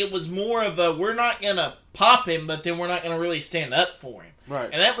 It was more of a, we're not going to pop him, but then we're not going to really stand up for him. Right.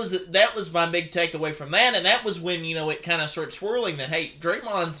 And that was my big takeaway from that, and that was when, it kind of started swirling that, hey,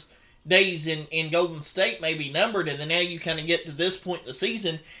 Draymond's days in Golden State may be numbered, and then now you kind of get to this point in the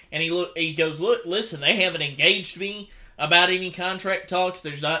season, and he goes, look, listen, they haven't engaged me about any contract talks.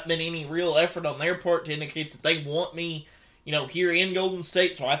 There's not been any real effort on their part to indicate that they want me, here in Golden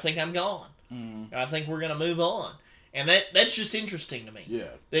State, so I think I'm gone. Mm. I think we're going to move on. And that's just interesting to me. Yeah.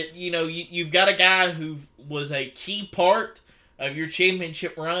 That, you've got a guy who was a key part of your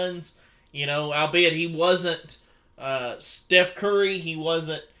championship runs, albeit he wasn't Steph Curry, he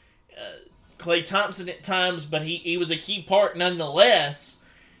wasn't Klay Thompson at times, but he was a key part nonetheless,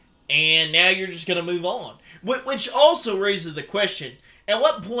 and now you're just going to move on. Which also raises the question, at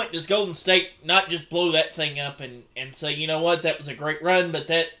what point does Golden State not just blow that thing up and say, you know what, that was a great run,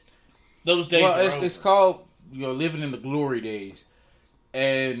 but those days are over? It's called living in the glory days.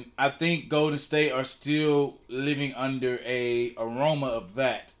 And I think Golden State are still living under a aroma of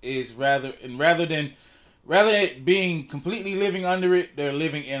that. Rather than it being completely living under it, they're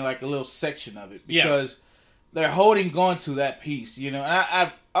living in like a little section of it because they're holding on to that piece. And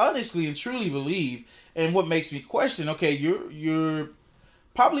I honestly and truly believe, and what makes me question, okay, you're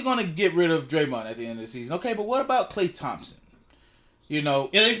probably going to get rid of Draymond at the end of the season. Okay, but what about Klay Thompson?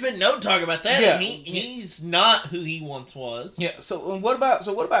 There's been no talk about that. Yeah, he's not who he once was. Yeah. So what about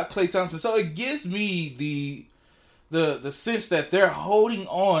Klay Thompson? So it gives me the sense that they're holding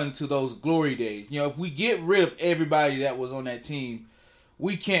on to those glory days. If we get rid of everybody that was on that team,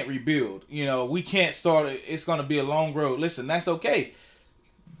 we can't rebuild. We can't start. It's going to be a long road. Listen, that's okay.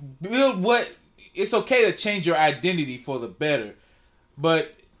 It's okay to change your identity for the better,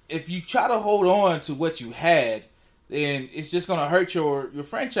 but if you try to hold on to what you had, then it's just going to hurt your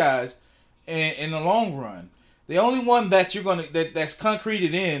franchise in the long run. The only one that you're that's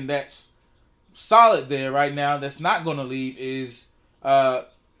concreted in, that's solid there right now, that's not going to leave is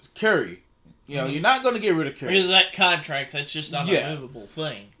Curry. You're not going to get rid of Curry. Because of that contract, that's just not a movable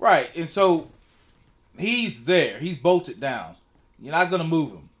thing. Right, and so he's there. He's bolted down. You're not going to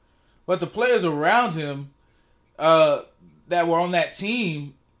move him. But the players around him that were on that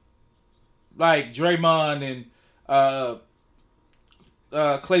team, like Draymond and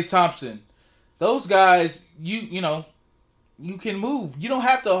Klay Thompson, those guys, you can move. You don't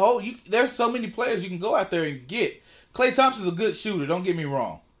have to hold. There's so many players you can go out there and get. Klay Thompson's a good shooter. Don't get me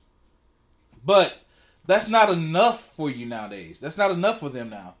wrong, but that's not enough for you nowadays. That's not enough for them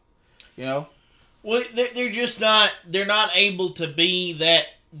now. Well, they're just not. They're not able to be that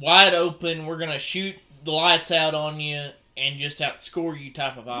wide open. We're gonna shoot the lights out on you and just outscore you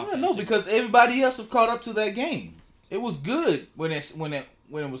type of offense. Yeah, no, because everybody else have caught up to that game. It was good when it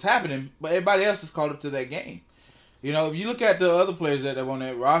was happening, but everybody else has caught up to that game. If you look at the other players that were on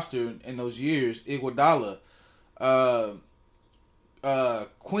that roster in those years, Iguodala,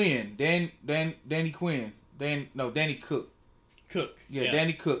 Quinn, Danny Quinn, Danny Cook. Yeah,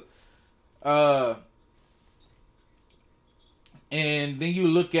 Danny Cook. And then you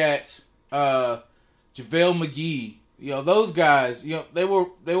look at JaVale McGee. Those guys, they were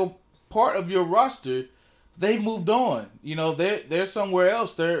part of your roster. They moved on. They're somewhere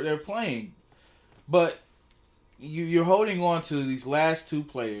else. They're playing, but you're holding on to these last two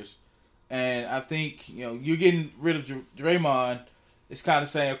players, and I think you're getting rid of Draymond. It's kind of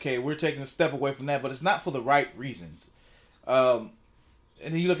saying, okay, we're taking a step away from that, but it's not for the right reasons. And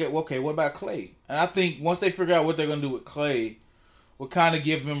then you look at, okay, what about Klay? And I think once they figure out what they're going to do with Klay, will kind of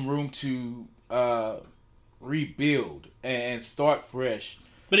give them room to rebuild and start fresh.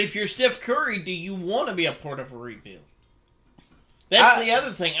 But if you're Steph Curry, do you want to be a part of a rebuild? That's the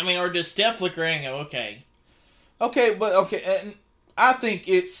other thing. I mean, or does Steph look around and go, okay. And I think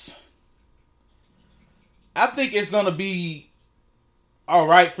it's going to be all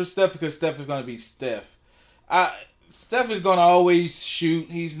right for Steph because Steph is going to be Steph. Steph is going to always shoot.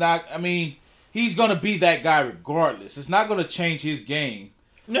 He's not, he's going to be that guy regardless. It's not going to change his game.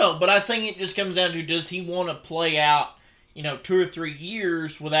 No, but I think it just comes down to, does he want to play out, 2 or 3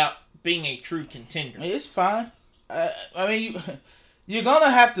 years without being a true contender? It's fine. You're going to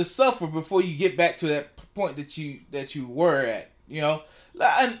have to suffer before you get back to that point that you were at,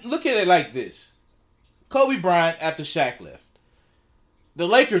 And look at it like this. Kobe Bryant after Shaq left. The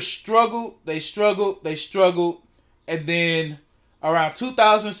Lakers struggled, And then around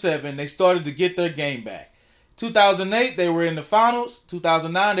 2007, they started to get their game back. 2008, they were in the finals.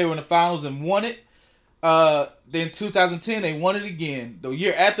 2009, they were in the finals and won it. Then 2010, they won it again. The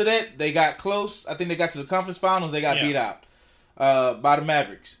year after that, they got close. I think they got to the conference finals. They got beat out by the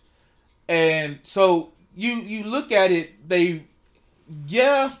Mavericks. And so you look at it, they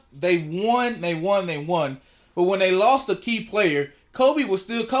won. But when they lost a key player, Kobe was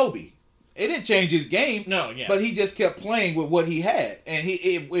still Kobe. It didn't change his game. No, yeah. But he just kept playing with what he had, and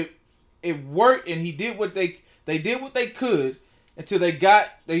it worked. And he did what they did what they could until they got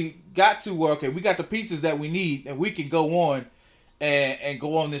to okay. We got the pieces that we need, and we can go on and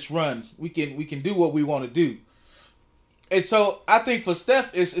go on this run. We can do what we want to do. And so I think for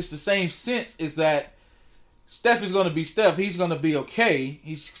Steph, it's the same sense. Is that Steph is going to be Steph. He's going to be okay.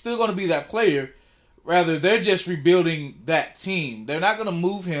 He's still going to be that player. Rather, they're just rebuilding that team. They're not going to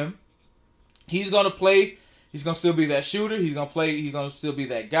move him. He's going to play. He's going to still be that shooter. He's going to play. He's going to still be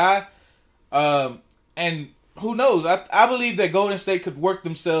that guy. And who knows? I believe that Golden State could work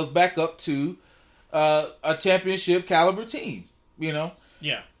themselves back up to a championship caliber team. You know?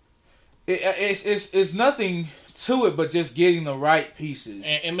 Yeah. It's nothing to it but just getting the right pieces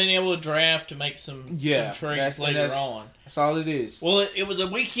and being able to draft to make some trades later on. That's all it is. Well, it was a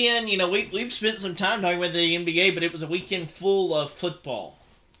weekend. You know, we've spent some time talking about the NBA, but it was a weekend full of football,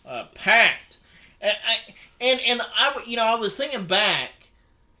 packed. I was thinking back.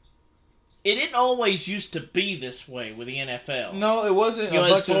 It didn't always used to be this way with the NFL. No, it wasn't.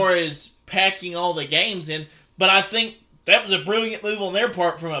 As far as packing all the games in, but I think that was a brilliant move on their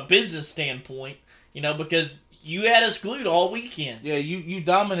part from a business standpoint. You know, because you had us glued all weekend. Yeah, you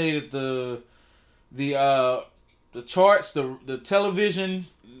dominated the charts, the television,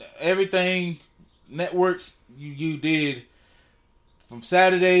 everything, networks. You did from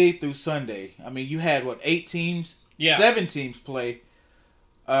Saturday through Sunday. I mean, you had 8 teams? Yeah, 7 teams play,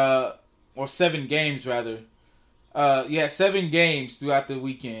 or 7 games rather. 7 games throughout the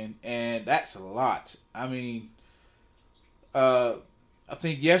weekend, and that's a lot. I mean, I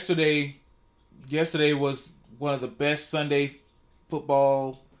think yesterday was one of the best Sunday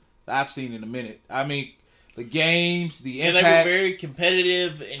football I've seen in a minute. I mean, the games, the impact. They were very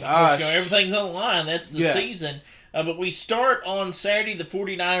competitive, and of course, everything's on the line. That's the season. But we start on Saturday. The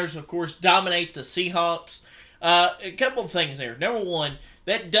 49ers, of course, dominate the Seahawks. A couple of things there. Number one,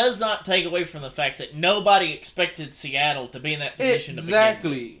 that does not take away from the fact that nobody expected Seattle to be in that position to begin with.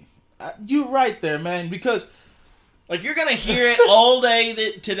 Exactly. You're right there, man, because you're going to hear it all day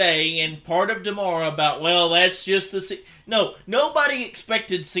today and part of tomorrow about, well, that's just the... No, nobody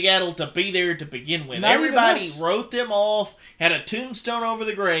expected Seattle to be there to begin with. Everybody wrote them off, had a tombstone over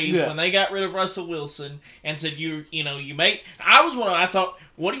the grave when they got rid of Russell Wilson and said, I thought,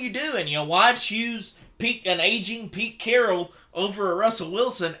 what are you doing? Why choose an aging Pete Carroll over a Russell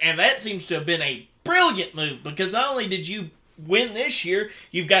Wilson? And that seems to have been a brilliant move because not only did you win this year,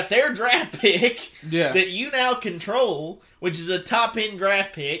 you've got their draft pick that you now control, which is a top-end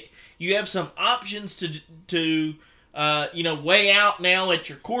draft pick. You have some options to weigh out now at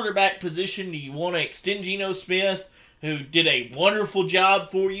your quarterback position. Do you want to extend Geno Smith, who did a wonderful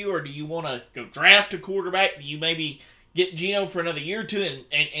job for you, or do you want to go draft a quarterback? Do you maybe get Geno for another year or two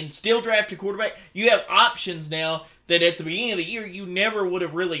and still draft a quarterback? You have options now that at the beginning of the year you never would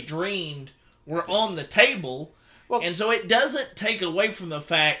have really dreamed were on the table. And so it doesn't take away from the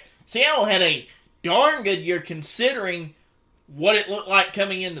fact Seattle had a darn good year considering what it looked like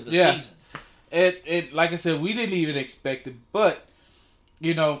coming into the season. It like I said, we didn't even expect it, but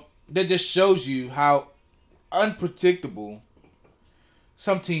that just shows you how unpredictable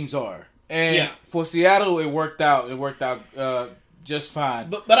some teams are. And for Seattle, it worked out. It worked out just fine.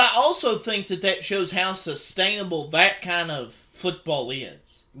 But I also think that shows how sustainable that kind of football is.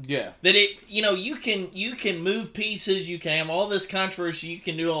 Yeah. That you can move pieces, you can have all this controversy, you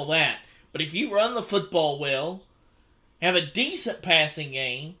can do all that. But if you run the football well, have a decent passing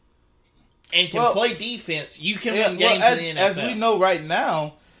game, and can play defense, you can win games in the NFL. As we know right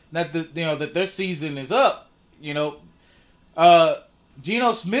now that that their season is up, Geno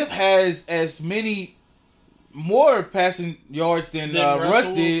Smith has as many more passing yards than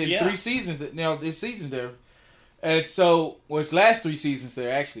Russ did in 3 seasons. This season there. And so, his last 3 seasons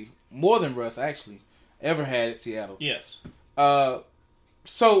there, actually. More than Russ, actually, ever had at Seattle. Yes.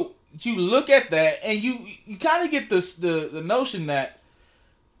 So, you look at that, and you kind of get the notion that,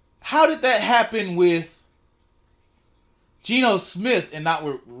 how did that happen with Geno Smith and not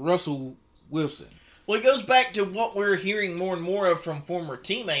with Russell Wilson? Well, it goes back to what we're hearing more and more of from former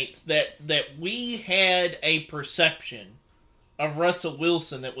teammates, that we had a perception of Russell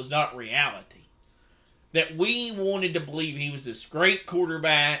Wilson that was not reality. that we wanted to believe he was this great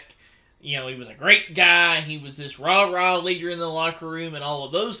quarterback. He was a great guy. He was this rah-rah leader in the locker room and all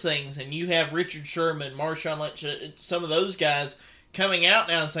of those things. And you have Richard Sherman, Marshawn Lynch, some of those guys coming out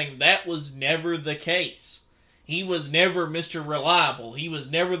now and saying that was never the case. He was never Mr. Reliable. He was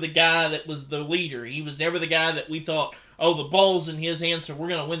never the guy that was the leader. He was never the guy that we thought, oh, the ball's in his hands, so we're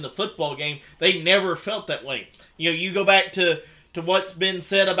going to win the football game. They never felt that way. You go back to what's been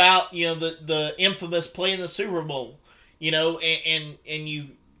said about, the infamous play in the Super Bowl, and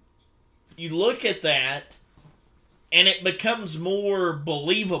you look at that, and it becomes more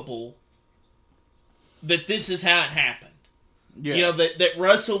believable that this is how it happened. Yeah. That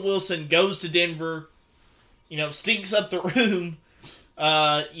Russell Wilson goes to Denver, stinks up the room,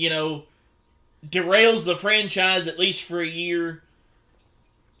 derails the franchise at least for a year,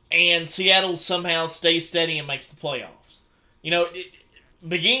 and Seattle somehow stays steady and makes the playoffs.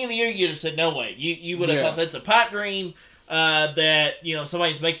 Beginning of the year, you'd have said, no way. You would have thought that's a pipe dream, that,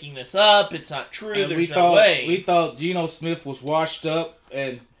 somebody's making this up. It's not true. And There's no way. We thought Geno Smith was washed up.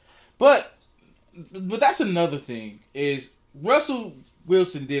 But that's another thing, is Russell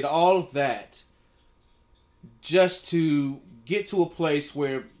Wilson did all of that just to get to a place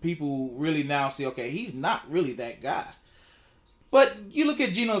where people really now see, okay, he's not really that guy. But you look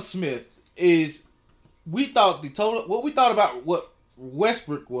at Geno Smith, we thought about what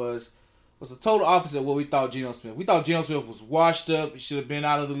Westbrook was the total opposite of what we thought Geno Smith. We thought Geno Smith was washed up. He should have been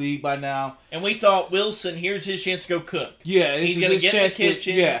out of the league by now. And we thought Wilson, here's his chance to go cook. Yeah, he's going to get in the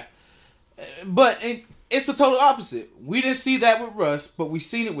kitchen. Yeah. But it's the total opposite. We didn't see that with Russ, but we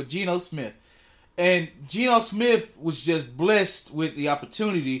seen it with Geno Smith. And Geno Smith was just blessed with the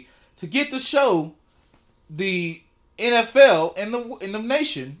opportunity to get to show the NFL and the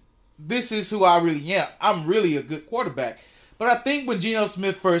nation, this is who I really am. I'm really a good quarterback. But I think when Geno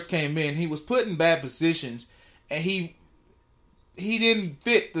Smith first came in, he was put in bad positions, and he didn't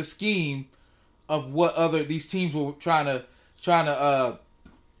fit the scheme of what these teams were trying to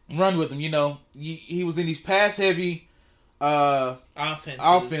run with him. He was in these pass heavy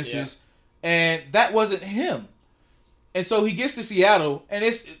offenses, and that wasn't him. And so he gets to Seattle, and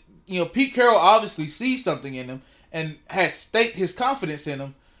it's Pete Carroll obviously sees something in him and has staked his confidence in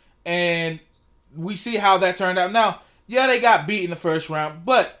him, and we see how that turned out. Now, yeah, they got beat in the first round,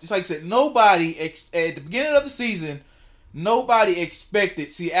 but just like I said, at the beginning of the season, nobody expected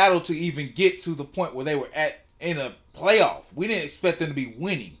Seattle to even get to the point where they were in a playoff. We didn't expect them to be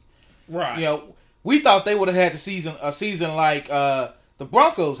winning. Right. We thought they would have had a season like the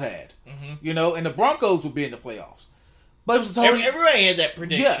Broncos had. Mm-hmm. And the Broncos would be in the playoffs. But it was totally everybody had that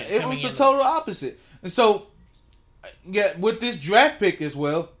prediction. Yeah, it was the total opposite. And so, with this draft pick as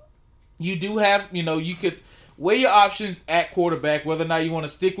well, you do have, you could weigh your options at quarterback, whether or not you want to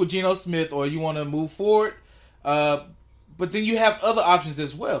stick with Geno Smith or you want to move forward. But then you have other options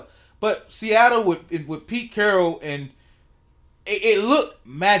as well. But Seattle with Pete Carroll, and it looked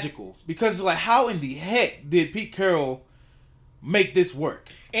magical because it's like, how in the heck did Pete Carroll make this work?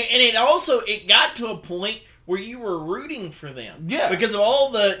 And it got to a point where you were rooting for them. Yeah. Because of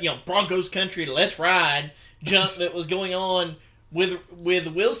all the, Broncos country, let's ride junk that was going on with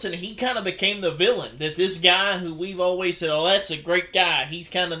Wilson. He kind of became the villain. That this guy who we've always said, oh, that's a great guy. He's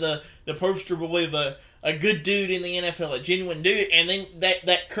kind of the poster boy of a good dude in the NFL, a genuine dude. And then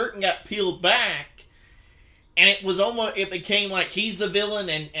that curtain got peeled back, and it became like he's the villain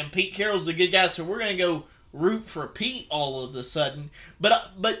and Pete Carroll's the good guy, so we're going to go root for Pete all of a sudden.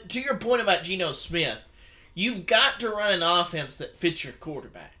 But to your point about Geno Smith, you've got to run an offense that fits your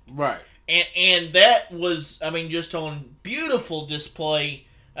quarterback. Right. And that was, just on beautiful display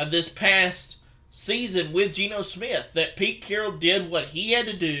of this past season with Geno Smith, that Pete Carroll did what he had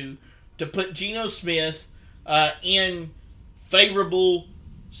to do to put Geno Smith in favorable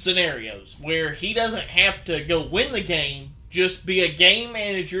scenarios where he doesn't have to go win the game, just be a game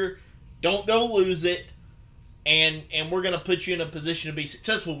manager, don't go lose it, and we're going to put you in a position to be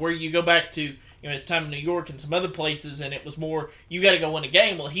successful, where you go back to his time in New York and some other places, and it was more, you got to go win a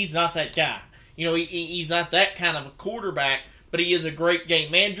game. Well, he's not that guy. He's not that kind of a quarterback, but he is a great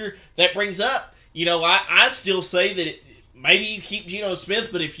game manager. That brings up, I still say that maybe you keep Geno Smith,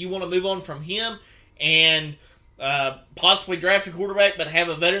 but if you want to move on from him and possibly draft a quarterback but have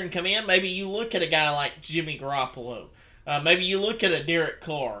a veteran come in, maybe you look at a guy like Jimmy Garoppolo. Maybe you look at a Derek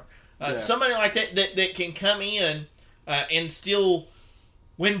Carr. Somebody like that can come in and still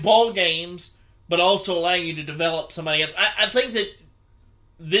win ball games, but also allow you to develop somebody else. I think that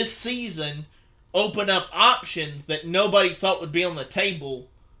this season opened up options that nobody thought would be on the table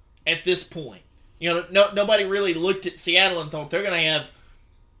at this point. Nobody really looked at Seattle and thought they're going to have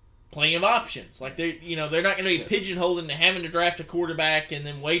plenty of options. Like they're not going to be pigeonholed into having to draft a quarterback and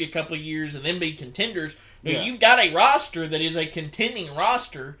then wait a couple of years and then be contenders. You've got a roster that is a contending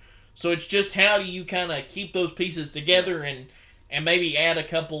roster, so it's just how do you kind of keep those pieces together and maybe add a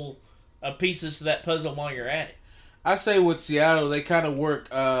couple of pieces to that puzzle while you're at it. I say with Seattle, they kind of work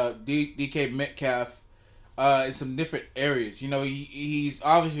DK Metcalf in some different areas. He's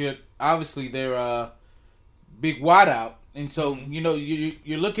obviously their big wideout, and so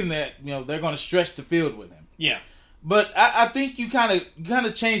you're looking at they're going to stretch the field with him. Yeah. But I think you kind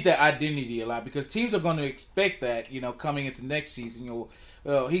of change that identity a lot because teams are going to expect that coming into next season.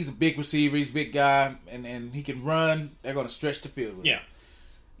 He's a big receiver, he's a big guy, and he can run. They're going to stretch the field with him.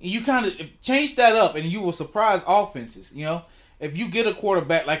 You kind of change that up, and you will surprise offenses. If you get a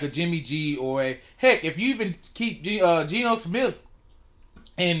quarterback like a Jimmy G or if you even keep Geno Smith,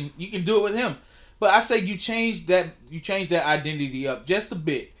 and you can do it with him. But I say you change that identity up just a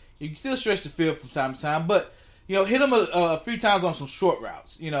bit. You can still stretch the field from time to time, but hit him a few times on some short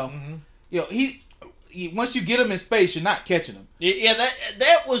routes. Once you get him in space, you're not catching him. Yeah,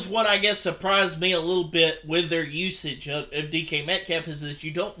 that was what I guess surprised me a little bit with their usage of DK Metcalf is that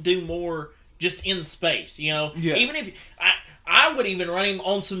you don't do more just in space. Even if I would even run him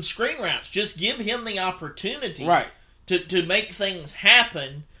on some screen routes, just give him the opportunity to make things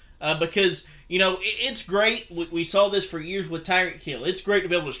happen because. It's great. We saw this for years with Tyreek Hill. It's great to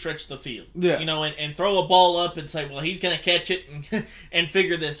be able to stretch the field. Yeah. And throw a ball up and say, well, he's going to catch it and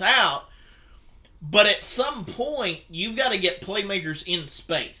figure this out. But at some point, you've got to get playmakers in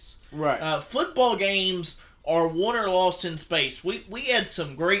space. Right. Football games are won or lost in space. We had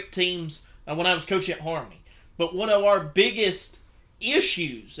some great teams when I was coaching at Harmony. But one of our biggest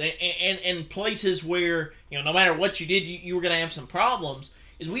issues and places where, no matter what you did, you were going to have some problems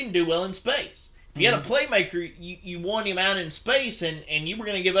is we didn't do well in space. If you had a playmaker, you won him out in space, and you were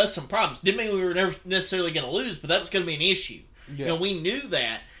going to give us some problems. Didn't mean we were never necessarily going to lose, but that was going to be an issue. Yeah. We knew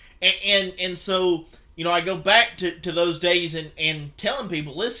that. And so, I go back to those days and telling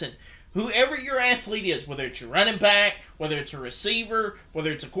people, listen, whoever your athlete is, whether it's your running back, whether it's a receiver,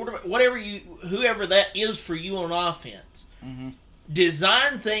 whether it's a quarterback, whoever that is for you on offense,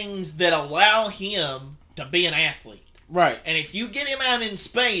 design things that allow him to be an athlete. Right. And if you get him out in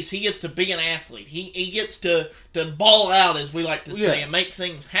space, he gets to be an athlete. He gets to ball out, as we like to say, and make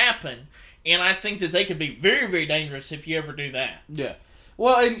things happen. And I think that they could be very, very dangerous if you ever do that. Yeah.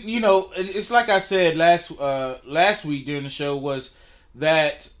 Well, and it's like I said last week during the show was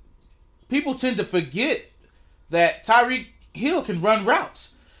that people tend to forget that Tyreek Hill can run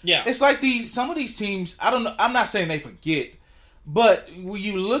routes. Yeah. It's like some of these teams, I don't know, I'm not saying they forget, but when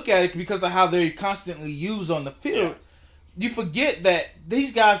you look at it because of how they're constantly used on the field, you forget that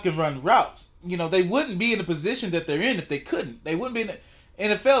these guys can run routes. They wouldn't be in the position that they're in if they couldn't. They wouldn't be in the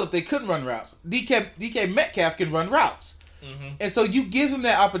NFL if they couldn't run routes. DK Metcalf can run routes. Mm-hmm. And so you give him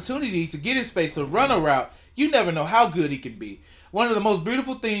that opportunity to get in space to run a route. You never know how good he can be. One of the most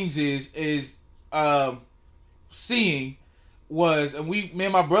beautiful things is seeing was, and me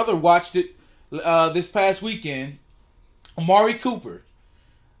and my brother watched it this past weekend, Amari Cooper.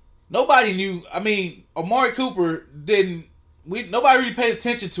 Nobody knew. I mean, Amari Cooper nobody really paid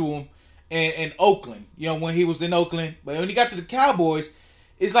attention to him in Oakland, when he was in Oakland. But when he got to the Cowboys,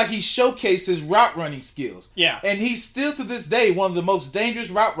 it's like he showcased his route running skills. Yeah. And he's still to this day one of the most dangerous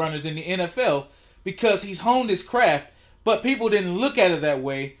route runners in the NFL because he's honed his craft, but people didn't look at it that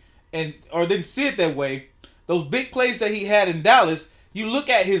way or didn't see it that way. Those big plays that he had in Dallas, you look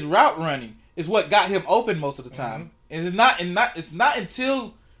at his route running is what got him open most of the time. And it's not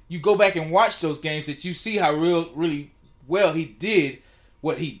until you go back and watch those games that you see how really well he did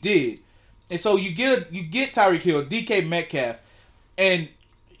what he did. And so you get Tyreek Hill, DK Metcalf, and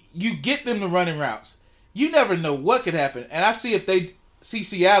you get them to running routes. You never know what could happen. And I see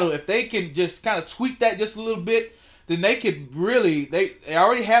Seattle, if they can just kind of tweak that just a little bit, then they could really, they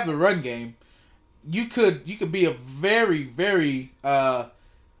already have the run game. You could be a very, very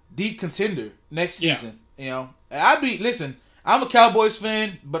deep contender next season. Listen, I'm a Cowboys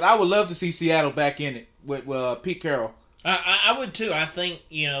fan, but I would love to see Seattle back in it with Pete Carroll. I would too. I think,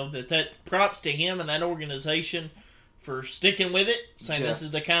 that props to him and that organization for sticking with it, saying this is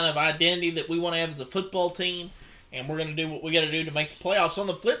the kind of identity that we want to have as a football team, and we're going to do what we got to do to make the playoffs. On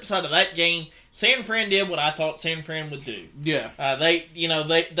the flip side of that game, San Fran did what I thought San Fran would do. Yeah.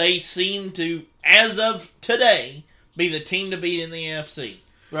 They seem to, as of today, be the team to beat in the NFC.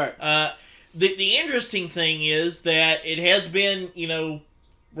 Right. The interesting thing is that it has been,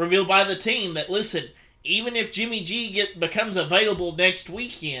 revealed by the team that, listen, even if Jimmy G becomes available next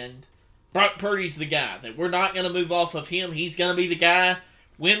weekend, Brock Purdy's the guy. That we're not going to move off of him. He's going to be the guy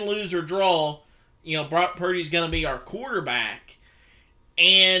win, lose, or draw, Brock Purdy's going to be our quarterback.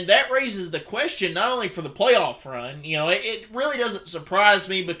 And that raises the question not only for the playoff run, it really doesn't surprise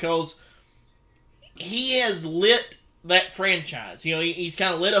me because he has lit that franchise. He's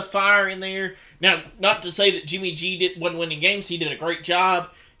kind of lit a fire in there. Now, not to say that Jimmy G wasn't winning games. He did a great job.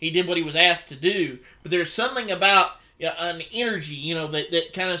 He did what he was asked to do. But there's something about an energy,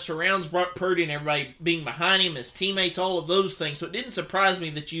 that kind of surrounds Brock Purdy and everybody being behind him, his teammates, all of those things. So it didn't surprise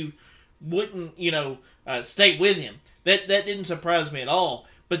me that you wouldn't, stay with him. That didn't surprise me at all.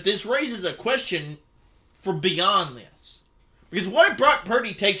 But this raises a question for beyond this. Because what if Brock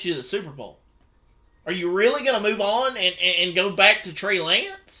Purdy takes you to the Super Bowl? Are you really going to move on and go back to Trey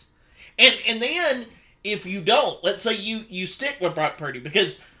Lance? And then, if you don't, let's say you stick with Brock Purdy.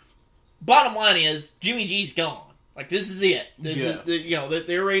 Because bottom line is, Jimmy G's gone. Like, this is it.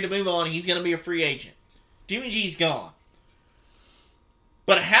 They're ready to move on. He's going to be a free agent. Jimmy G's gone.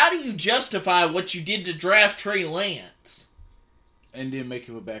 But how do you justify what you did to draft Trey Lance? And then make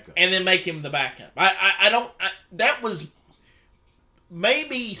him a backup. And then make him the backup. That was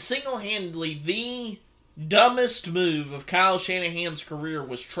maybe single-handedly the dumbest move of Kyle Shanahan's career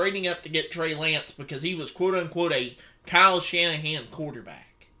was trading up to get Trey Lance because he was quote-unquote a Kyle Shanahan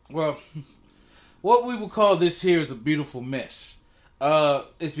quarterback. Well, what we would call this here is a beautiful mess.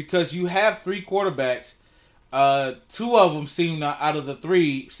 It's because you have three quarterbacks. Two of them out of the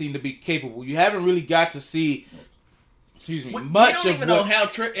three seem to be capable. You haven't really got to see, much of what... We don't even know how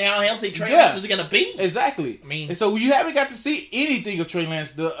healthy Trey Lance is going to be. Exactly. And so you haven't got to see anything of Trey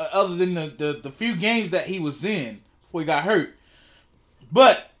Lance other than the few games that he was in before he got hurt.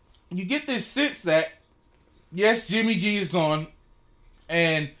 But you get this sense that, yes, Jimmy G is gone,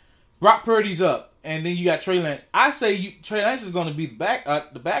 and Brock Purdy's up, and then you got Trey Lance. I say Trey Lance is going to be the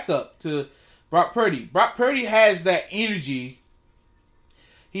backup to Brock Purdy. Brock Purdy has that energy.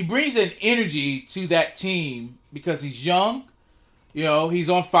 He brings an energy to that team because he's young. He's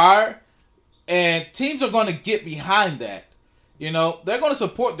on fire. And teams are going to get behind that. They're going to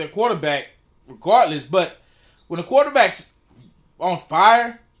support their quarterback regardless. But when the quarterback's on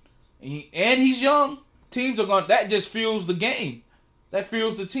fire and he's young, teams are going. That just fuels the game. That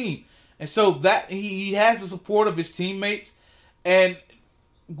fuels the team. And so that he has the support of his teammates. And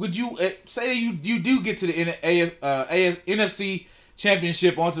would you say you do get to the NFC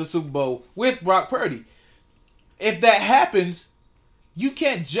Championship onto the Super Bowl with Brock Purdy? If that happens, you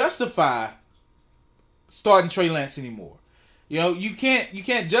can't justify starting Trey Lance anymore. You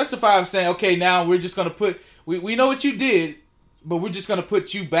can't justify saying, okay, now we're just gonna put we know what you did, but we're just gonna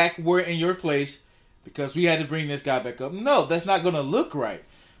put you back in your place because we had to bring this guy back up. No, that's not gonna look right.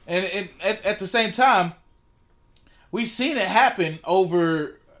 And at the same time, we've seen it happen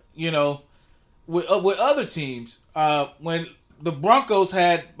over, with other teams. When the Broncos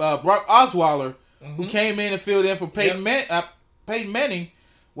had Brock Osweiler, who came in and filled in for Peyton Manning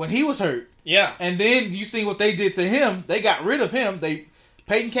when he was hurt. Yeah. And then you see what they did to him. They got rid of him.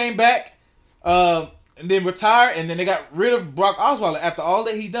 Peyton came back and then retired, and then they got rid of Brock Osweiler after all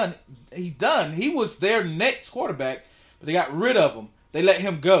that he done. He was their next quarterback, but they got rid of him. They let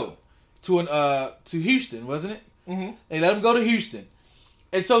him go to Houston, wasn't it? Mm-hmm. They let him go to Houston.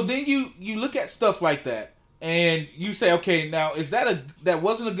 And so then you look at stuff like that, and you say, okay, now that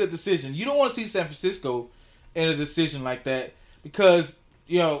wasn't a good decision. You don't want to see San Francisco in a decision like that because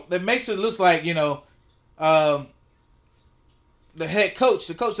that makes it look like the head coach.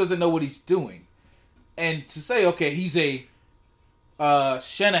 The coach doesn't know what he's doing, and to say, okay, he's a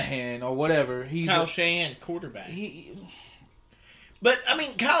Shanahan or whatever. He's Kyle Shanahan quarterback. But,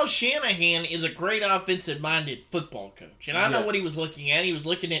 Kyle Shanahan is a great offensive-minded football coach. And I know what he was looking at. He was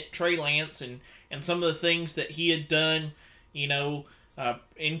looking at Trey Lance and some of the things that he had done,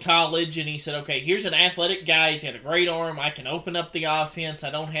 in college. And he said, okay, here's an athletic guy. He's got a great arm. I can open up the offense.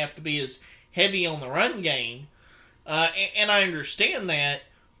 I don't have to be as heavy on the run game. And I understand that.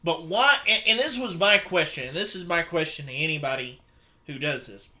 But why? And this was my question. And this is my question to anybody who does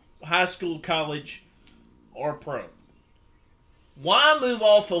this. High school, college, or pro. Why move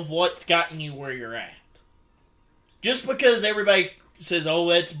off of what's gotten you where you're at? Just because everybody says, oh,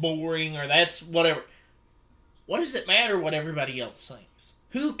 that's boring or that's whatever. What does it matter what everybody else thinks?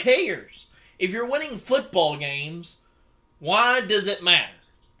 Who cares? If you're winning football games, why does it matter?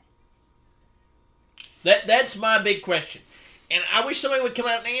 That's my big question. And I wish somebody would come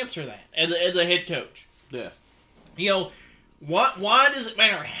out and answer that as a head coach. Yeah. Why does it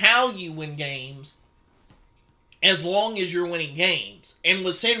matter how you win games as long as you're winning games? And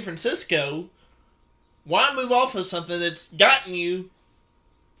with San Francisco, why move off of something that's gotten you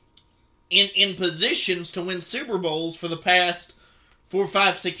in positions to win Super Bowls for the past 4,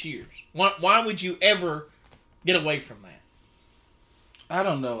 5, 6 years. Why would you ever get away from that? I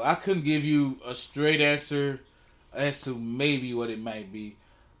don't know. I couldn't give you a straight answer as to maybe what it might be.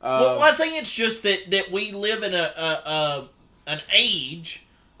 Well, I think it's just that we live in an age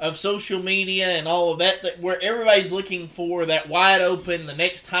of social media and all of that where everybody's looking for that wide open, the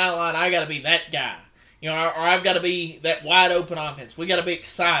next highlight. I got to be that guy, or I've got to be that wide open offense. We got to be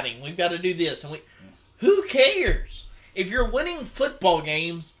exciting. We've got to do this, and who cares if you're winning football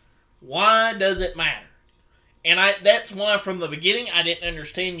games? Why does it matter? And that's why from the beginning I didn't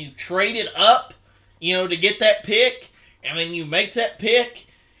understand you traded up, to get that pick, and then you make that pick,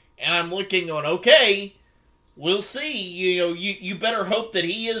 and I'm looking on, okay, we'll see. You better hope that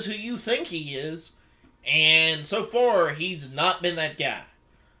he is who you think he is. And so far, he's not been that guy.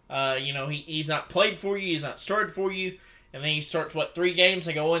 He's not played for you. He's not started for you. And then he starts, 3 games,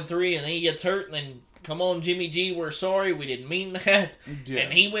 they go 1-3, and then he gets hurt. And then, come on, Jimmy G, we're sorry. We didn't mean that. Yeah.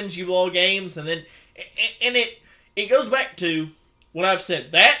 And he wins you all games. And then, and it goes back to what I've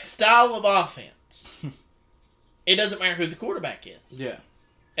said. That style of offense, it doesn't matter who the quarterback is. Yeah.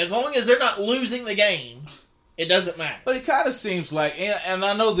 As long as they're not losing the game, it doesn't matter. But it kind of seems like, and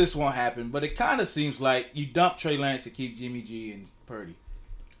I know this won't happen, but it kind of seems like you dump Trey Lance to keep Jimmy G and Purdy.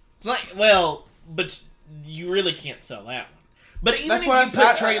 It's like, well, but you really can't sell that one. But even That's if you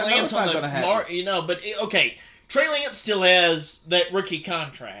put Trey Lance on the market, okay, Trey Lance still has that rookie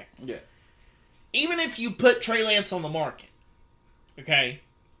contract. Yeah. Even if you put Trey Lance on the market, okay,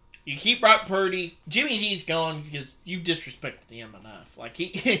 you keep Brock Purdy. Jimmy G's gone because you've disrespected him enough. Like,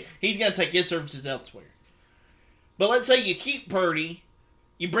 he's going to take his services elsewhere. But let's say you keep Purdy.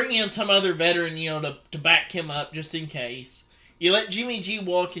 You bring in some other veteran, to back him up just in case. You let Jimmy G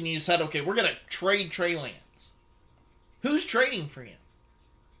walk and you decide, okay, we're going to trade Trey Lance. Who's trading for him?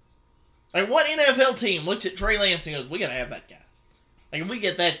 Like, what NFL team looks at Trey Lance and goes, we got to have that guy. Like, if we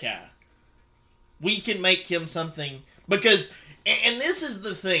get that guy, we can make him something. Because... And this is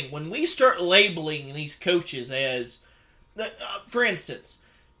the thing. When we start labeling these coaches as... for instance,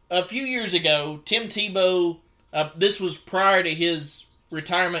 a few years ago, Tim Tebow... this was prior to his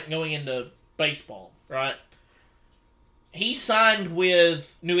retirement going into baseball, right? He signed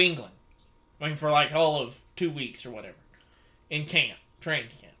with New England. For all of 2 weeks or whatever. In training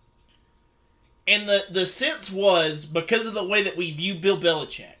camp. And the sense was, because of the way that we view Bill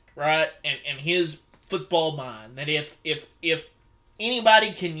Belichick, right? And his football mind, that if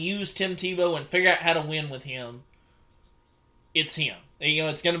anybody can use Tim Tebow and figure out how to win with him, it's him.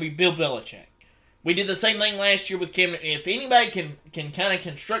 It's going to be Bill Belichick. We did the same thing last year with Cam. If anybody can kind of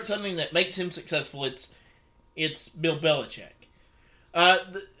construct something that makes him successful, it's Bill Belichick.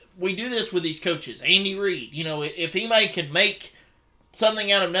 We do this with these coaches. Andy Reid. If anybody can make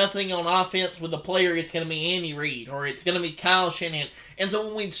something out of nothing on offense with a player, it's going to be Andy Reid or it's going to be Kyle Shanahan. And so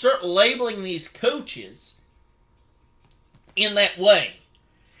when we start labeling these coaches in that way,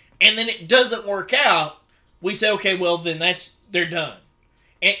 and then it doesn't work out, we say, okay, well, then they're done.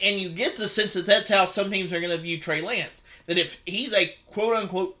 And you get the sense that that's how some teams are going to view Trey Lance. That if he's a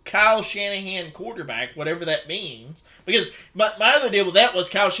quote-unquote Kyle Shanahan quarterback, whatever that means, because my other deal with that was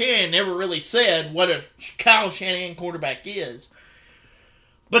Kyle Shanahan never really said what a Kyle Shanahan quarterback is.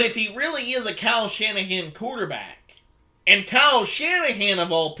 But if he really is a Kyle Shanahan quarterback, and Kyle Shanahan,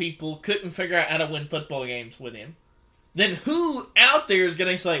 of all people, couldn't figure out how to win football games with him, then who out there is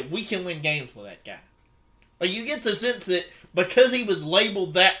going to say, we can win games with that guy? Like, you get the sense that because he was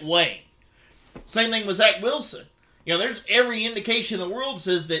labeled that way. Same thing with Zach Wilson. There's every indication in the world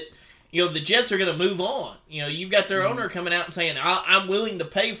says that, the Jets are going to move on. You've got their owner coming out and saying, I'm willing to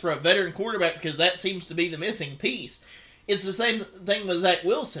pay for a veteran quarterback because that seems to be the missing piece. It's the same thing with Zach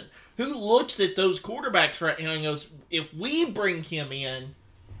Wilson. Who looks at those quarterbacks right now and goes, if we bring him in,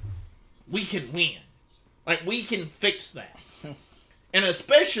 we can win. Like, we can fix that. And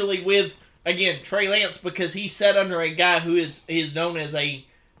especially with, again, Trey Lance, because he sat under a guy who is known as a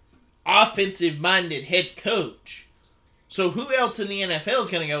offensive-minded head coach. So who else in the NFL is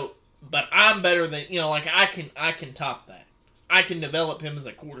going to go, but I'm better than, I can top that. I can develop him as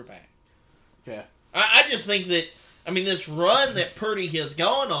a quarterback. Yeah. I just think that, this run that Purdy has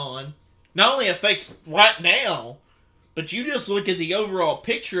gone on not only affects right now, but you just look at the overall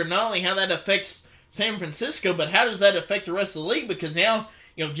picture and not only how that affects San Francisco, but how does that affect the rest of the league? Because now,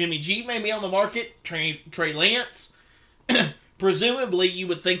 Jimmy G may be on the market, Trey Lance. Presumably, you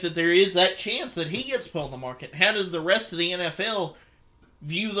would think that there is that chance that he gets put on the market. How does the rest of the NFL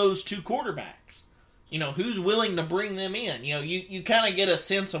view those two quarterbacks? Who's willing to bring them in? You kind of get a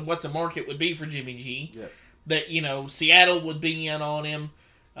sense of what the market would be for Jimmy G. Yep. That, Seattle would be in on him.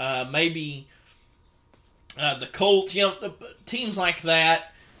 Maybe the Colts, teams like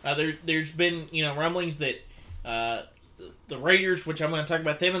that. There's been rumblings that the Raiders, which I'm going to talk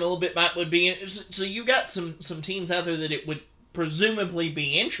about them in a little bit, would be in. So you got some teams out there that it would presumably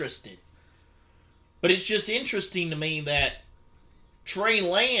be interested. But it's just interesting to me that Trey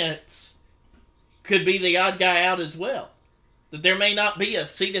Lance could be the odd guy out as well. That there may not be a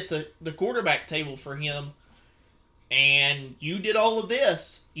seat at the quarterback table for him. And you did all of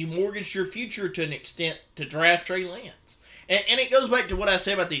this. You mortgaged your future to an extent to draft Trey Lance. And it goes back to what I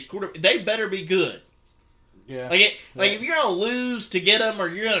said about these quarterbacks. They better be good. Yeah. Like if you're going to lose to get them or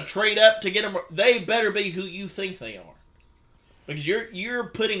you're going to trade up to get them, they better be who you think they are. Because you're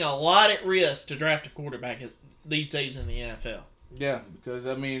putting a lot at risk to draft a quarterback these days in the NFL. Yeah, because,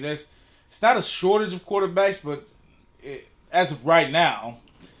 it's not a shortage of quarterbacks, but as of right now,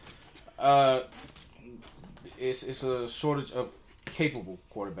 it's a shortage of capable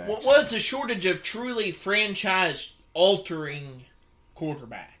quarterbacks. Well, it's a shortage of truly franchise-altering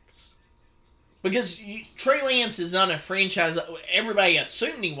quarterbacks. Because Trey Lance is not a franchise. Everybody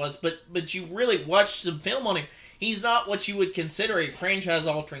assumed he was, but you really watched some film on him. He's not what you would consider a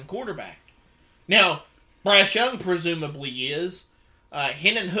franchise-altering quarterback. Now, Bryce Young presumably is.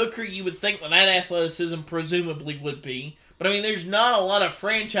 Hendon Hooker, you would think with that athleticism, presumably would be. But, there's not a lot of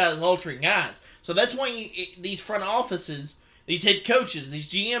franchise-altering guys. So that's why these front offices, these head coaches,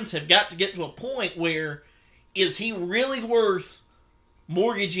 these GMs have got to get to a point where, is he really worth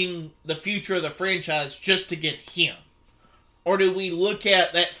mortgaging the future of the franchise just to get him? Or do we look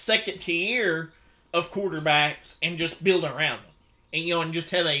at that second tier of quarterbacks and just build around them? And just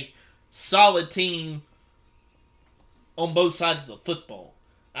have a solid team on both sides of the football.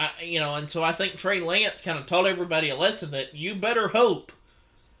 And so I think Trey Lance kind of taught everybody a lesson that you better hope.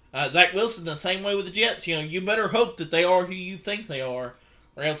 Zach Wilson the same way with the Jets. You better hope that they are who you think they are,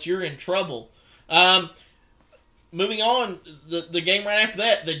 or else you're in trouble. Moving on, the game right after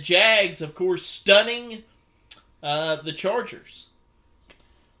that, the Jags, of course, stunning the Chargers.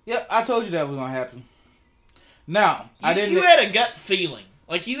 Yep, I told you that was going to happen. Now, You had a gut feeling.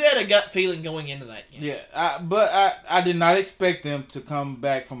 Like, you had a gut feeling going into that game. Yeah, but I did not expect them to come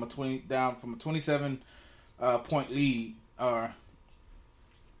back from a 27 point lead. I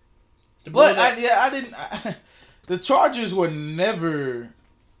didn't. The Chargers were never.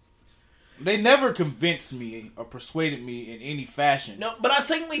 They never convinced me or persuaded me in any fashion. No, but I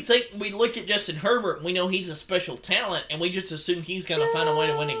think we look at Justin Herbert and we know he's a special talent, and we just assume he's going to find a way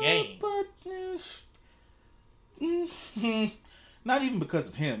to win a game. But not even because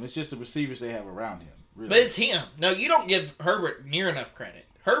of him. It's just the receivers they have around him. Really. But it's him. No, you don't give Herbert near enough credit.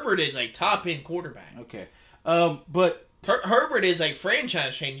 Herbert is a top-end quarterback. Okay. But Herbert is a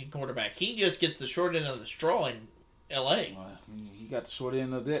franchise-changing quarterback. He just gets the short end of the straw in L.A. He got the short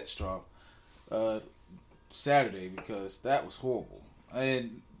end of that straw Saturday because that was horrible.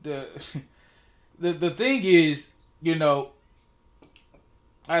 And the thing is,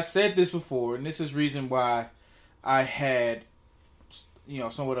 I said this before, and this is reason why I had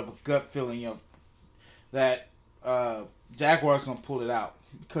somewhat of a gut feeling that Jaguars going to pull it out.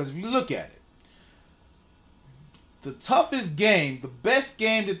 Because if you look at it, the toughest game, the best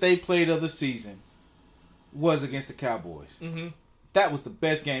game that they played of the season was against the Cowboys. Mm-hmm. That was the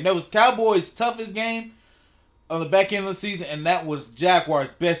best game. That was Cowboys' toughest game on the back end of the season, and that was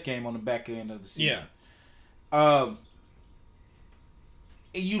Jaguars' best game on the back end of the season. Yeah.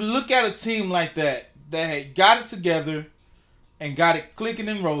 You look at a team like that had got it together and got it clicking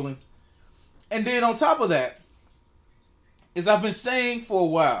and rolling. And then on top of that, as I've been saying for a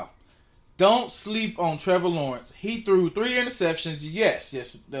while, don't sleep on Trevor Lawrence. He threw 3 interceptions. Yes,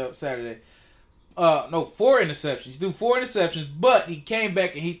 Saturday. 4 interceptions. He threw 4 interceptions, but he came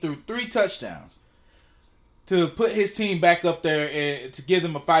back and he threw 3 touchdowns to put his team back up there and to give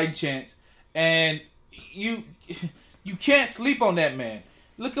them a fighting chance. And you can't sleep on that man.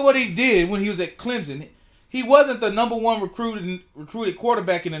 Look at what he did when he was at Clemson. He wasn't the number 1 recruited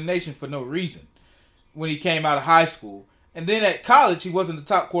quarterback in the nation for no reason when he came out of high school. And then at college, he wasn't the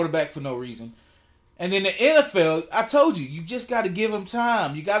top quarterback for no reason. And then the NFL, I told you, you just got to give him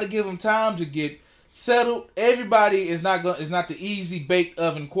time. You got to give him time to get settled. Everybody is not the easy baked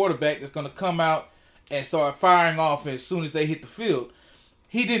oven quarterback that's going to come out and start firing off as soon as they hit the field.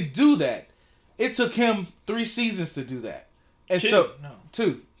 He didn't do that. It took him 3 seasons to do that. And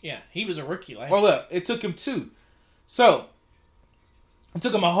 2. Yeah, he was a rookie last year. Well, look, it took him 2. So, it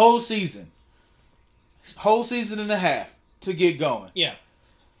took him a whole season and a half to get going. Yeah.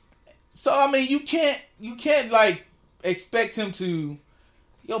 So, you can't like expect him to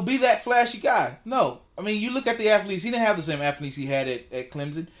be that flashy guy. No. You look at the athletes. He didn't have the same athletes he had at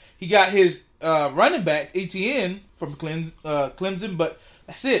Clemson. He got his running back, ETN, from Clemson, but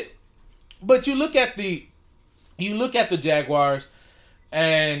that's it. But you look at the Jaguars,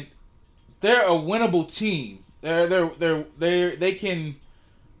 and they're a winnable team. They can.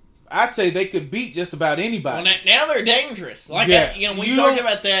 I'd say they could beat just about anybody. Well, now they're dangerous. We talked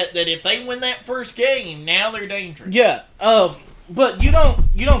about that if they win that first game, now they're dangerous. Yeah. But you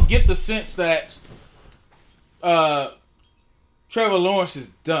don't get the sense that Trevor Lawrence is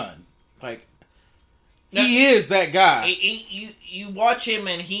done. Like, he is that guy. You watch him,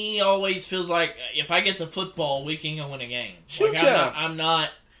 and he always feels like, if I get the football, we can go win a game. I'm not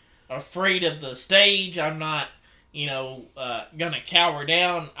afraid of the stage. I'm not, going to cower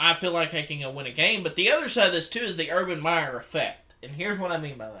down. I feel like I can go win a game. But the other side of this, too, is the Urban Meyer effect. And here's what I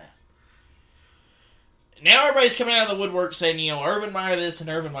mean by that. Now everybody's coming out of the woodwork saying, Urban Meyer this and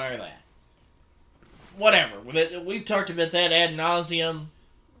Urban Meyer that. Whatever. We've talked about that ad nauseum.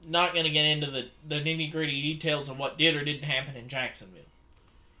 Not going to get into the nitty-gritty details of what did or didn't happen in Jacksonville.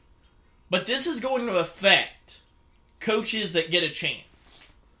 But this is going to affect coaches that get a chance.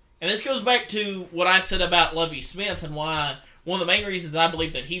 And this goes back to what I said about Lovie Smith and why one of the main reasons I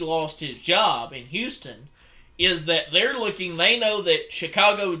believe that he lost his job in Houston is that they know that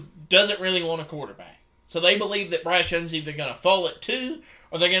Chicago doesn't really want a quarterback. So they believe that Bryce Young's either going to fall at 2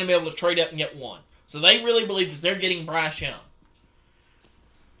 or they're going to be able to trade up and get 1. So they really believe that they're getting Bryce Young.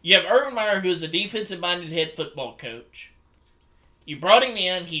 You have Urban Meyer, who is a defensive-minded head football coach. You brought him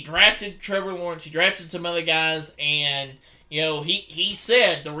in. He drafted Trevor Lawrence. He drafted some other guys. And, he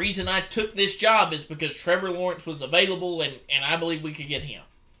said, the reason I took this job is because Trevor Lawrence was available and I believe we could get him.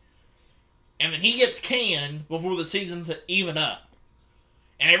 And then he gets canned before the season's even up.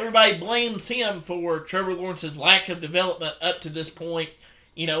 And everybody blames him for Trevor Lawrence's lack of development up to this point.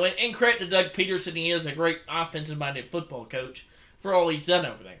 And credit to Doug Peterson, he is a great offensive-minded football coach for all he's done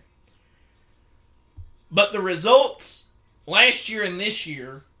over there. But the results last year and this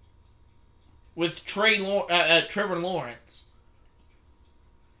year with Trevor Lawrence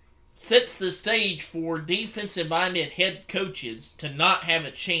sets the stage for defensive-minded head coaches to not have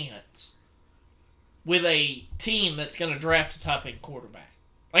a chance with a team that's going to draft a top-end quarterback.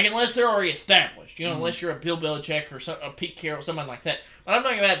 Like, unless they're already established. Unless you're a Bill Belichick or a Pete Carroll, someone like that. But I'm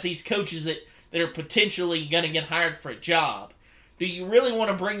talking about these coaches that are potentially going to get hired for a job. Do you really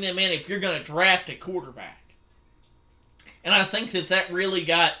want to bring them in if you're going to draft a quarterback? And I think that really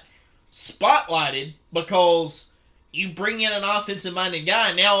got spotlighted because you bring in an offensive-minded guy,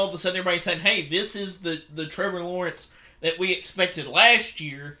 and now all of a sudden everybody's saying, hey, this is the Trevor Lawrence that we expected last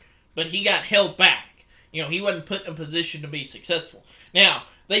year, but he got held back. He wasn't put in a position to be successful. Now,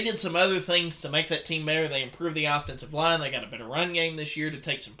 they did some other things to make that team better. They improved the offensive line. They got a better run game this year to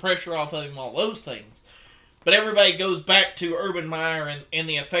take some pressure off of him, all those things. But everybody goes back to Urban Meyer and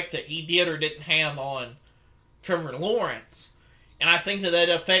the effect that he did or didn't have on Trevor Lawrence. And I think that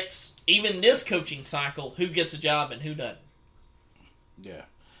affects, even this coaching cycle, who gets a job and who doesn't. Yeah.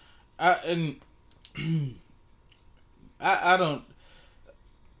 I don't...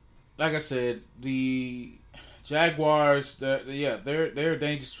 Like I said, the Jaguars, they're a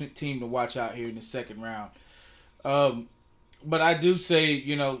dangerous team to watch out here in the second round. But I do say,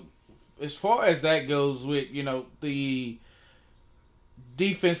 as far as that goes with, the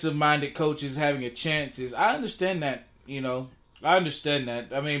defensive-minded coaches having a chance I understand that, I understand that.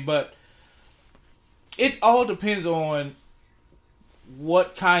 I mean, but it all depends on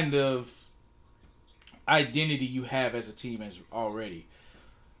what kind of identity you have as a team already.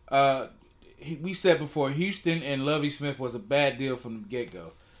 We said before, Houston and Lovie Smith was a bad deal from the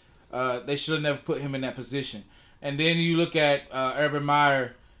get-go. They should have never put him in that position. And then you look at Urban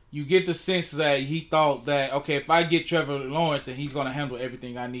Meyer, you get the sense that he thought that, okay, if I get Trevor Lawrence, then he's going to handle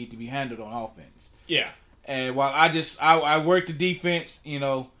everything I need to be handled on offense. Yeah. And while I work the defense,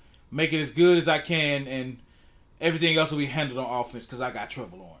 make it as good as I can, and everything else will be handled on offense because I got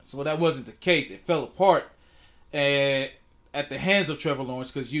Trevor Lawrence. Well, that wasn't the case. It fell apart at the hands of Trevor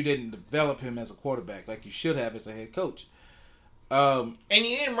Lawrence because you didn't develop him as a quarterback like you should have as a head coach. And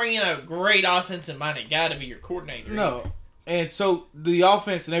you didn't bring in a great offensive-minded guy to be your coordinator. No. Either. And so the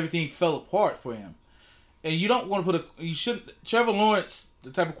offense and everything fell apart for him. And you don't want to Trevor Lawrence,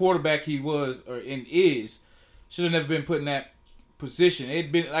 the type of quarterback he was and is, should have never been put in that position.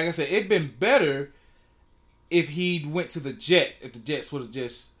 It'd been, like I said, it'd been better if he went to the Jets, if the Jets would have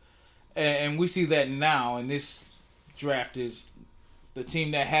just, and we see that now, and this draft is the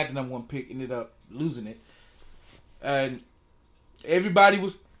team that had the number 1 pick ended up losing it. And everybody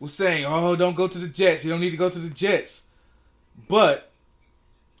was saying, oh, don't go to the Jets. You don't need to go to the Jets. But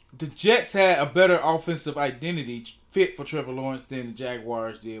the Jets had a better offensive identity fit for Trevor Lawrence than the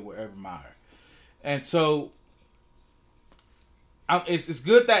Jaguars did with Urban Meyer. And so it's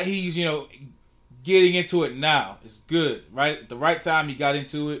good that he's, getting into it now. It's good, right? At the right time, he got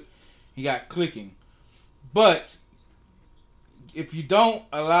into it. He got clicking. But if you don't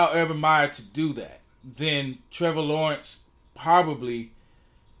allow Urban Meyer to do that, then Trevor Lawrence probably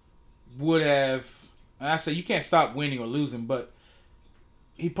would have, and I say you can't stop winning or losing, but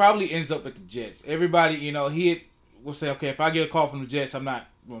he probably ends up at the Jets. Everybody, he will say, okay, if I get a call from the Jets, I'm not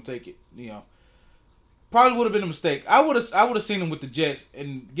going to take it. Probably would have been a mistake. I would have seen him with the Jets,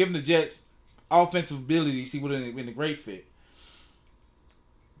 and given the Jets offensive abilities, he would have been a great fit.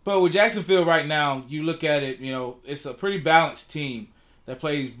 But with Jacksonville right now, you look at it, it's a pretty balanced team that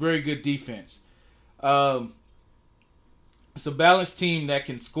plays very good defense. It's a balanced team that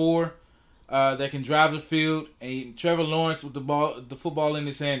can score, that can drive the field, and Trevor Lawrence with the football in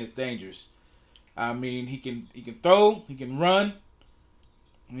his hand is dangerous. I mean, he can throw, he can run,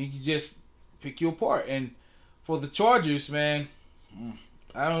 and he can just pick you apart. And for the Chargers, man,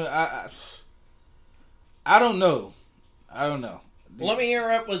 I don't know. Let me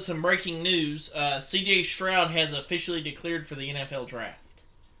interrupt with some breaking news. C.J. Stroud has officially declared for the NFL draft.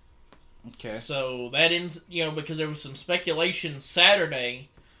 Okay. So that ends, because there was some speculation Saturday,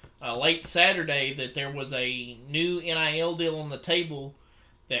 late Saturday, that there was a new NIL deal on the table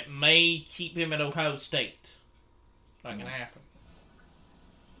that may keep him at Ohio State. Not going to happen.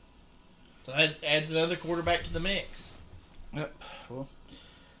 So that adds another quarterback to the mix. Yep. Well,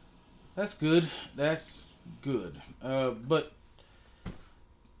 that's good. That's good. But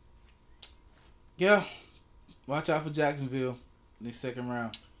yeah, watch out for Jacksonville in the second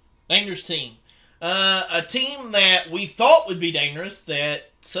round. Dangerous team. A team that we thought would be dangerous that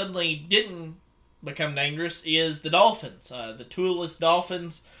suddenly didn't become dangerous is the Dolphins. The tool-less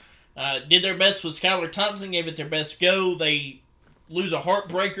Dolphins did their best with Skylar Thompson, gave it their best go. They lose a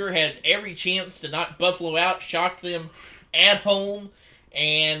heartbreaker, had every chance to knock Buffalo out, shock them at home,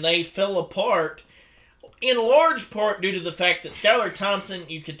 and they fell apart. In large part due to the fact that Skylar Thompson,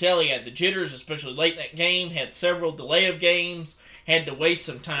 you could tell he had the jitters, especially late in that game, had several delay of games, had to waste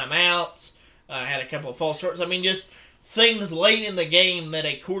some timeouts, had a couple of false starts. I mean, just things late in the game that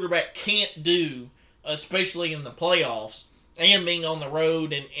a quarterback can't do, especially in the playoffs, and being on the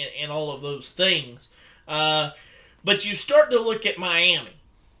road and all of those things. But you start to look at Miami.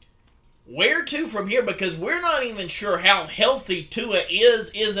 Where to from here? Because we're not even sure how healthy Tua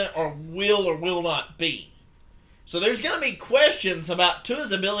is, isn't, or will not be. So there's going to be questions about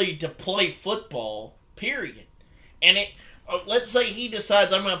Tua's ability to play football, period. And let's say he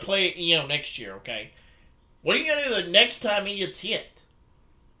decides I'm going to play it, next year, okay? What are you going to do the next time he gets hit?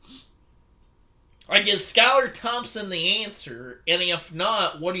 Like, is Skylar Thompson the answer? And if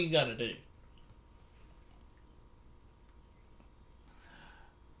not, what are you going to do?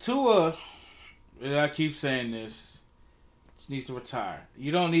 Tua, and I keep saying this, just needs to retire.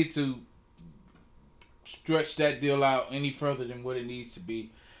 You don't need to stretch that deal out any further than what it needs to be.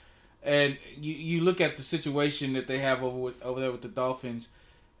 And you look at the situation that they have over there with the Dolphins.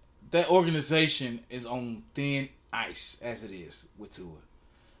 That organization is on thin ice as it is with Tua,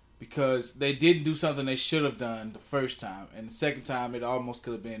 because they didn't do something they should have done the first time, and the second time it almost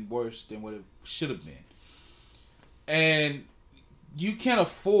could have been worse than what it should have been. And you can't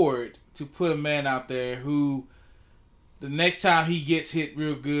afford to put a man out there who, the next time he gets hit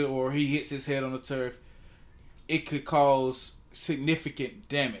real good or he hits his head on the turf, it could cause significant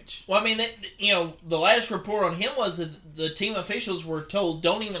damage. Well, I mean, the last report on him was that the team officials were told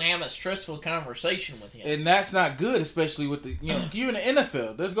don't even have a stressful conversation with him. And that's not good, especially with the, you're in the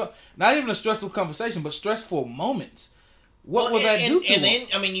NFL. There's not even a stressful conversation, but stressful moments. What will that do to him? And then,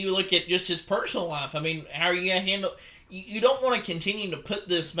 I mean, you look at just his personal life. I mean, how are you going to handle... You don't want to continue to put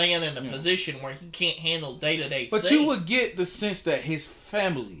this man in a position where he can't handle day-to-day But things. You would get the sense that his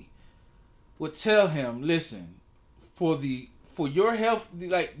family would tell him, listen, for your health,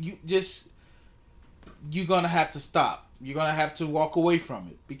 like, you're going to have to stop. You're going to have to walk away from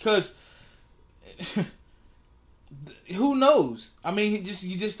it. Because who knows? I mean,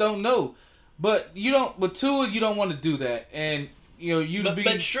 you just don't know. But with Tua, you don't want to do that. And,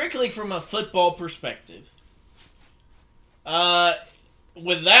 But strictly from a football perspective,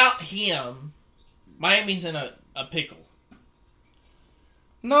 without him, Miami's in a pickle.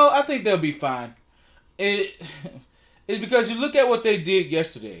 No, I think they'll be fine. It's because you look at what they did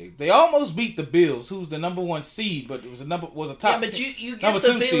yesterday. They almost beat the Bills, who's the number one seed, but it was a top. Yeah, but you get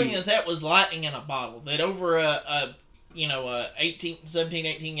the feeling that was lightning in a bottle. That over a 17,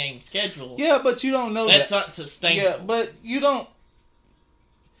 18 game schedule. Yeah, but you don't know that's not sustainable. Yeah, but you don't.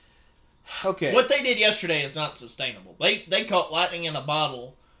 Okay. What they did yesterday is not sustainable. They caught lightning in a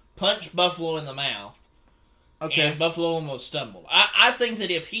bottle punched Buffalo in the mouth. Okay. And Buffalo almost stumbled. I think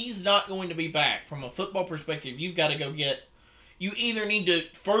that if he's not going to be back, from a football perspective, you've got to go get... You either need to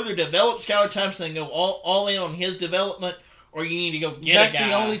further develop Skylar Thompson and go all in on his development, or you need to go get That's a guy.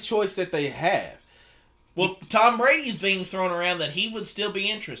 the only choice that they have. Well, Tom Brady's being thrown around that he would still be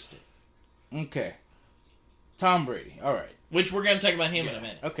interested. Okay. Tom Brady. All right. Which we're going to talk about him in a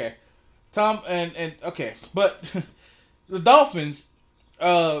minute. Okay. Tom and okay. But the Dolphins,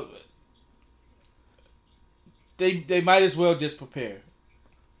 they might as well just prepare.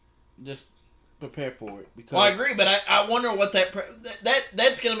 Just prepare for it. Because Well, I agree, but I wonder what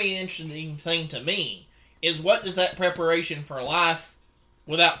that's going to be an interesting thing to me, is what does that preparation for life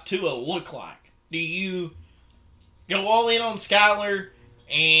without Tua look like? Do you go all in on Skyler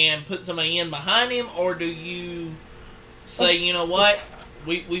and put somebody in behind him, or do you say, you know what,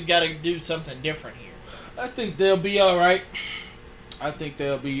 we've got to do something different here? I think they'll be all right.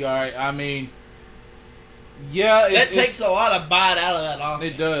 I mean, yeah, that takes a lot of bite out of that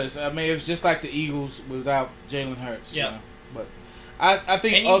offense. It does. I mean, it's just like the Eagles without Jalen Hurts. Yeah. You know? But I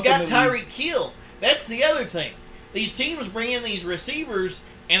think and you've got Tyreek Hill. That's the other thing. These teams bring in these receivers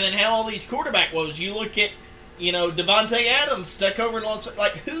and then have all these quarterback woes. You look at, Devontae Adams stuck over in Las Vegas.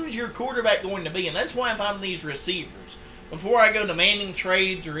 Like, who's your quarterback going to be? And that's why if I'm these receivers, before I go demanding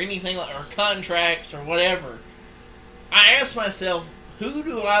trades or anything like, or contracts or whatever, I ask myself, who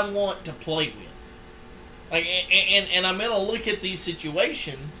do I want to play with? Like, and I'm going to look at these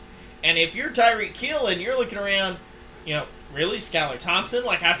situations, and if you're Tyreek Hill and you're looking around, really, Skylar Thompson?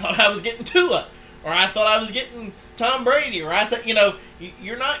 Like, I thought I was getting Tua, or I thought I was getting Tom Brady, or I thought,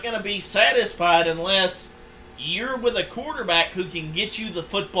 you're not going to be satisfied unless you're with a quarterback who can get you the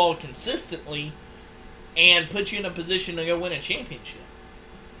football consistently and put you in a position to go win a championship.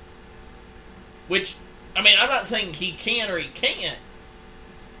 Which, I mean, I'm not saying he can or he can't,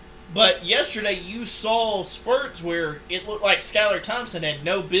 but yesterday you saw spurts where it looked like Skylar Thompson had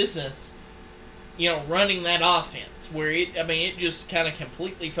no business, running that offense. Where it just kind of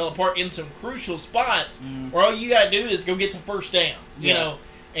completely fell apart in some crucial spots where all you got to do is go get the first down,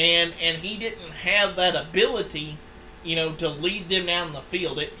 and he didn't have that ability, to lead them down the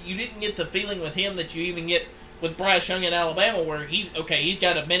field. You didn't get the feeling with him that you even get with Bryce Young in Alabama, where he's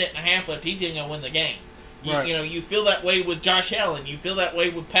got a minute and a half left, he's going to win the game. Right. You feel that way with Josh Allen. You feel that way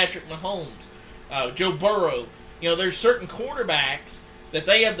with Patrick Mahomes, Joe Burrow. There's certain quarterbacks that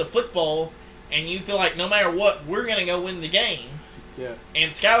they have the football, and you feel like no matter what, we're going to go win the game. Yeah.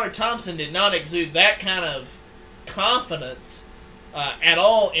 And Skylar Thompson did not exude that kind of confidence at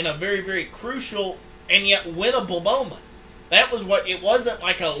all in a very, very crucial and yet winnable moment. That was what it wasn't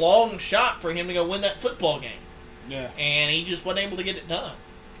like a long shot for him to go win that football game. Yeah. And he just wasn't able to get it done.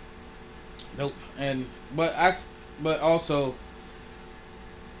 Nope. But also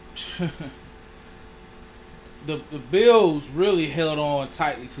the Bills really held on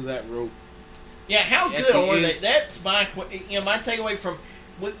tightly to that rope. Yeah, how good are they? That's my takeaway from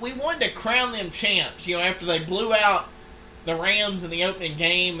we wanted to crown them champs. After they blew out the Rams in the opening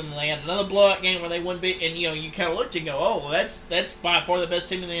game, and they had another blowout game where they won big, and you kind of looked and go, oh, that's by far the best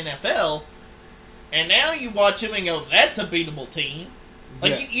team in the NFL. And now you watch them and go, that's a beatable team.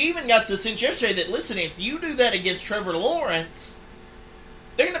 Like you even got the sense yesterday that, listen, if you do that against Trevor Lawrence,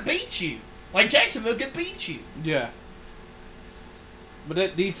 they're gonna beat you. Like Jacksonville could beat you. Yeah. But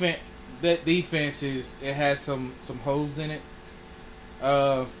that defense it has some holes in it.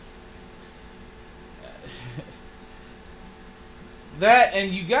 That,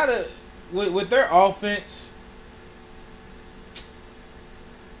 and you gotta with their offense.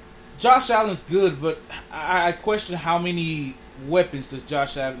 Josh Allen's good, but I question how many weapons does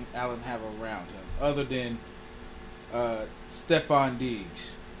Josh Allen have around him other than Stephon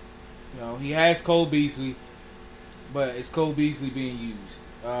Diggs. He has Cole Beasley, but is Cole Beasley being used?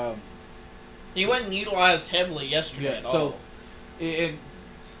 He wasn't utilized heavily yesterday at all. So, and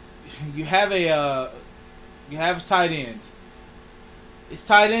you have tight ends. His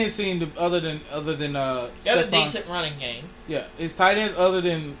tight ends seem to other than got a decent running game. Yeah, his tight ends other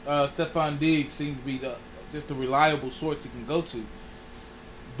than Stephon Diggs seem to be just a reliable source you can go to.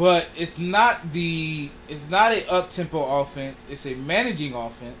 But it's not a up-tempo offense. It's a managing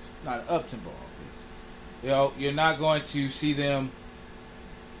offense. It's not an up-tempo offense. You're not going to see them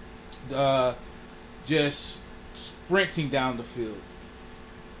just sprinting down the field.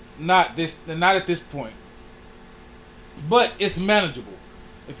 Not at this point. But it's manageable.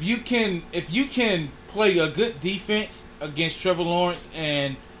 If you can play a good defense against Trevor Lawrence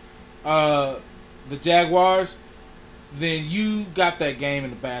and the Jaguars, then you got that game in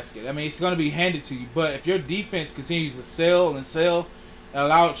the basket. I mean, it's going to be handed to you. But if your defense continues to sell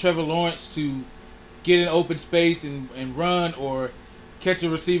allow Trevor Lawrence to get in open space and run or catch a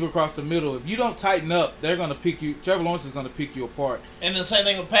receiver across the middle. If you don't tighten up, they're going to pick you. Trevor Lawrence is going to pick you apart. And the same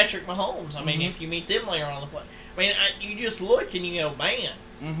thing with Patrick Mahomes. I mean, if you meet them later on the play, I mean, you just look and you go, man,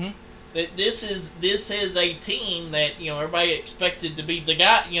 that this is a team that everybody expected to be the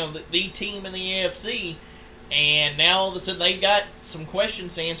guy, the team in the AFC, and now all of a sudden they've got some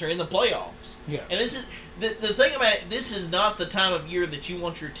questions to answer in the playoffs. Yeah, and this is the thing about it. This is not the time of year that you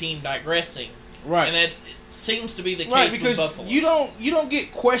want your team digressing. Right, and it seems to be the case because with Buffalo. You don't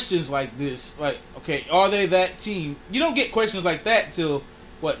get questions like this. Like, okay, are they that team? You don't get questions like that till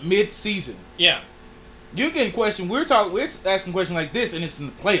mid-season. Yeah, you're getting questions. We're asking questions like this, and it's in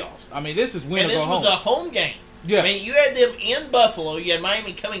the playoffs. I mean, this is win or go home. And this was a home game. Yeah, I mean, you had them in Buffalo. You had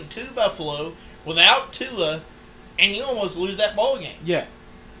Miami coming to Buffalo without Tua, and you almost lose that ball game. Yeah,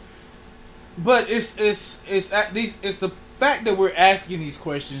 but it's the fact that we're asking these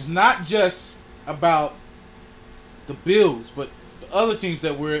questions, not just about the Bills, but the other teams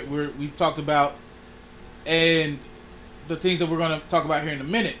that we've talked about, and the teams that we're going to talk about here in a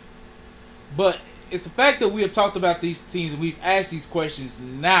minute. But it's the fact that we have talked about these teams and we've asked these questions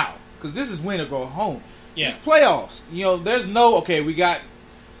now, because this is win or go home. Yeah. It's playoffs. There's no we got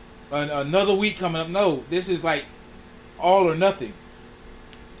another week coming up. No, this is like all or nothing.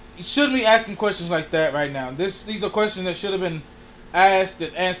 You shouldn't be asking questions like that right now. These are questions that should have been asked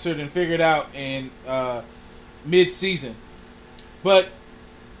and answered and figured out in mid-season. But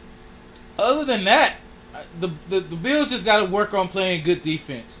other than that, the Bills just got to work on playing good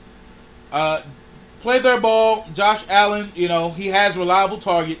defense. Play their ball. Josh Allen, he has reliable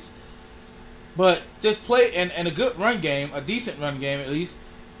targets, but just play and a good run game, a decent run game at least.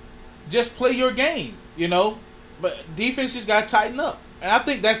 Just play your game, But defense just got to tighten up. And I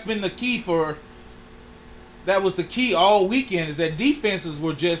think that's been the key that was the key all weekend, is that defenses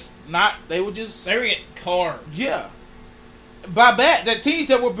were just not, they were getting carved. Yeah. By bad, that teams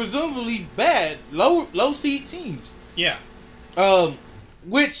that were presumably bad, low seed teams. Yeah.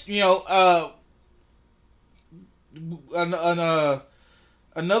 Which, another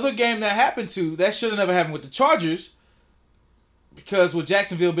game that happened that should have never happened with the Chargers, because with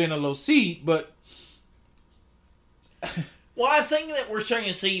Jacksonville being a low seed, but well, I think that we're starting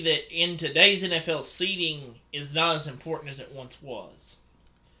to see that in today's NFL, seeding is not as important as it once was.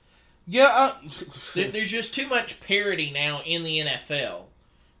 Yeah. There's just too much parity now in the NFL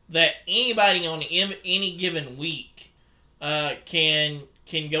that anybody on any given week can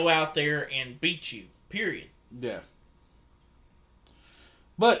go out there and beat you, period. Yeah.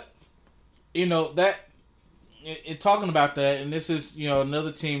 But, that, talking about that, and this is,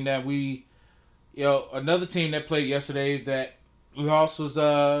 another team that another team that played yesterday that lost was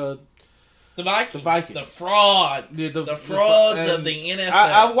the Vikings. The frauds. The frauds of the NFL.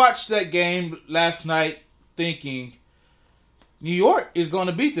 I watched that game last night thinking New York is going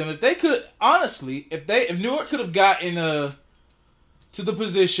to beat them. If they could, honestly, if New York could have gotten to the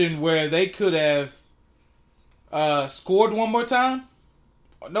position where they could have scored one more time.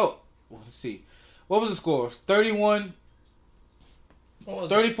 No, let's see. What was the score? 31.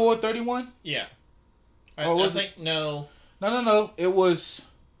 34-31? Yeah. I think no. No. It was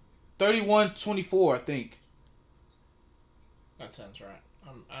 31-24, I think. That sounds right.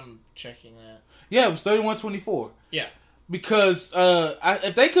 I'm checking that. Yeah, it was 31-24. Yeah. Because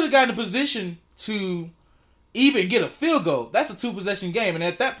if they could have gotten a position to even get a field goal, that's a 2-possession game. And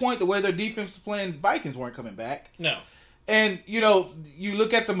at that point, the way their defense was playing, Vikings weren't coming back. No. And, you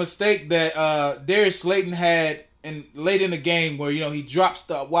look at the mistake that Darius Slayton had late in the game where, he drops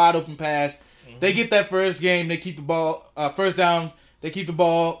the wide open pass. Mm-hmm. They get that first game. They keep the ball. First down. They keep the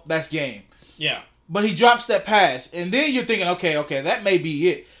ball. That's game. Yeah. But he drops that pass. And then you're thinking, okay, that may be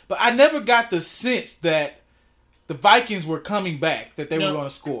it. But I never got the sense that the Vikings were coming back, that they were going to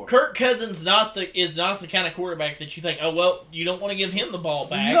score. Kirk Cousins is not the kind of quarterback that you think, oh, well, you don't want to give him the ball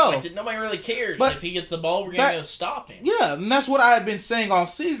back. No. Like, nobody really cares. But if he gets the ball, we're going to go stop him. Yeah, and that's what I had been saying all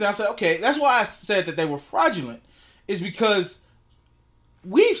season. I said, okay, that's why I said that they were fraudulent, is because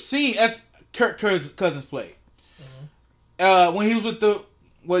we've seen, as Kirk Cousins played, when he was with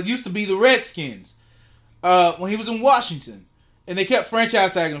what used to be the Redskins, when he was in Washington, and they kept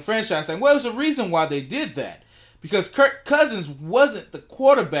franchise tagging. Well, there's a reason why they did that. Because Kirk Cousins wasn't the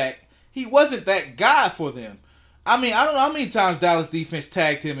quarterback. He wasn't that guy for them. I mean, I don't know how many times Dallas defense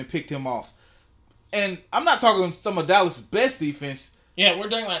tagged him and picked him off. And I'm not talking some of Dallas' best defense. Yeah, we're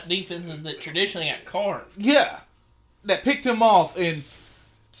talking about defenses that traditionally got carved. Yeah. That picked him off and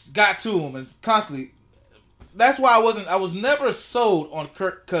got to him and constantly. That's why I was never sold on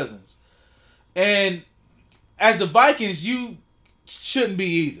Kirk Cousins. And as the Vikings, you shouldn't be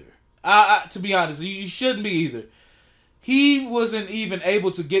either. To be honest, you shouldn't be either. He wasn't even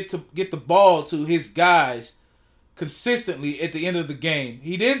able to get the ball to his guys consistently at the end of the game.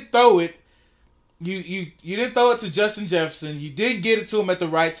 He didn't throw it. You didn't throw it to Justin Jefferson. You didn't get it to him at the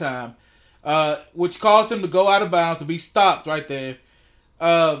right time, which caused him to go out of bounds, to be stopped right there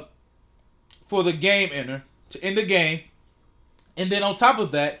for the game ender to end the game. And then on top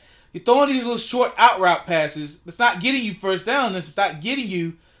of that, you're throwing these little short out route passes that's not getting you first down. That's not getting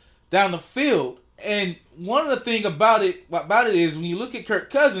you down the field. And one of the things about it is when you look at Kirk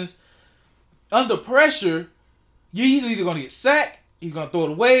Cousins, under pressure, he's either going to get sacked, he's going to throw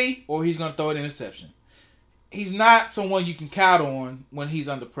it away, or he's going to throw an interception. He's not someone you can count on when he's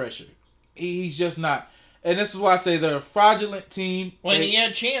under pressure. He's just not. And this is why I say they're a fraudulent team. When he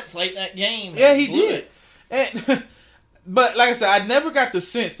had a chance late in that game. Yeah, he did. And, but like I said, I never got the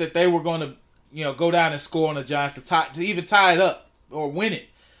sense that they were going to, go down and score on the Giants to even tie it up or win it.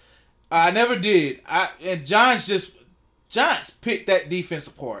 I never did. And Giants picked that defense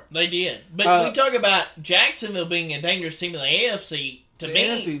apart. They did. But we talk about Jacksonville being a dangerous team in the AFC. To me,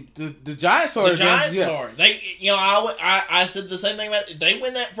 AFC, the Giants are. The Giants are. They, I said the same thing about. If they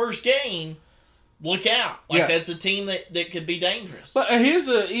win that first game, look out. That's a team that could be dangerous. But here's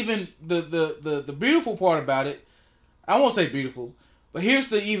the beautiful part about it. I won't say beautiful, but here's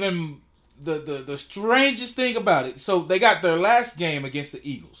the strangest thing about it. So they got their last game against the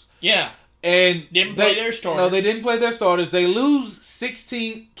Eagles. Yeah. And didn't play their starters. No, they didn't play their starters. They lose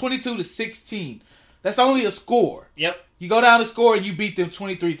 22-16. That's only a score. Yep. You go down to score and you beat them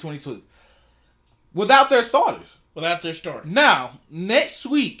 23-22. Without their starters. Now, next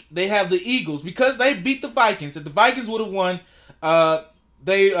week, they have the Eagles. Because they beat the Vikings. If the Vikings would have won,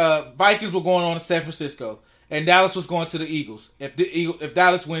 Vikings were going on to San Francisco. And Dallas was going to the Eagles. If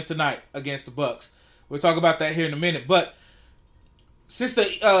Dallas wins tonight against the Bucs. We'll talk about that here in a minute. But since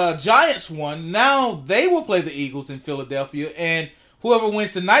the Giants won, now they will play the Eagles in Philadelphia. And whoever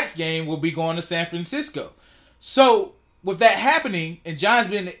wins tonight's game will be going to San Francisco. So, with that happening, and Giants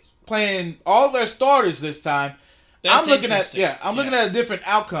been playing all their starters this time, I'm looking at a different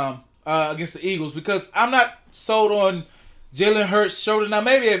outcome against the Eagles because I'm not sold on Jalen Hurts' shoulder. Now,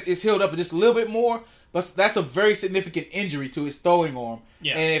 maybe it's healed up just a little bit more, but that's a very significant injury to his throwing arm,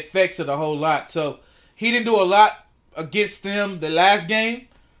 and it affects it a whole lot. So, he didn't do a lot against them the last game.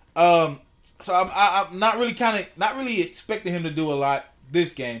 So, I'm not really expecting him to do a lot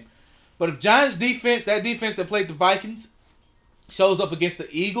this game. But if Giants' defense, that defense that played the Vikings, shows up against the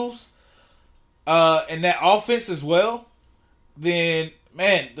Eagles, and that offense as well, then,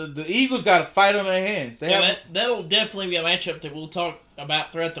 man, the Eagles got a fight on their hands. That'll definitely be a matchup that we'll talk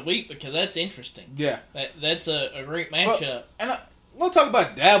about throughout the week because that's interesting. Yeah. That's a great matchup. We'll talk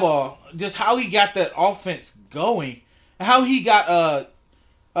about Daboll, just how he got that offense going, and how he got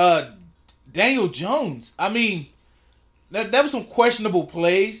Daniel Jones. I mean, there was some questionable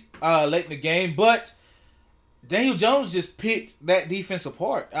plays late in the game, but Daniel Jones just picked that defense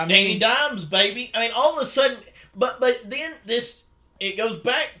apart. Danny Dimes, baby. I mean, all of a sudden, but then it goes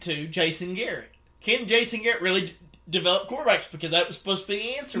back to Jason Garrett. Can Jason Garrett really develop quarterbacks? Because that was supposed to be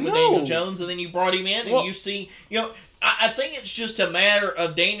the answer with Daniel Jones, and then you brought him in, and you see, I think it's just a matter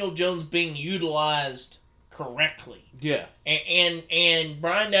of Daniel Jones being utilized correctly. Yeah. And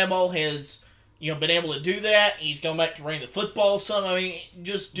Brian Daboll has been able to do that. He's gone back to running the football some. I mean,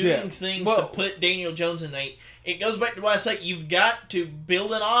 just doing things to put Daniel Jones in. It goes back to what I say. You've got to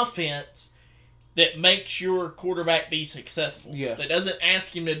build an offense that makes your quarterback be successful. Yeah. That doesn't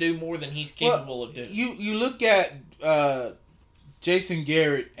ask him to do more than he's capable of doing. You look at Jason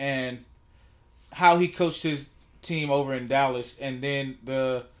Garrett and how he coached his team over in Dallas, and then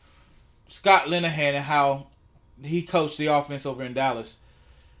the Scott Linehan and how he coached the offense over in Dallas.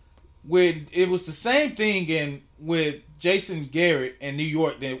 When it was the same thing with Jason Garrett in New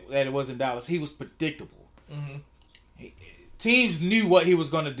York that it was in Dallas. He was predictable. Mm-hmm. Teams knew what he was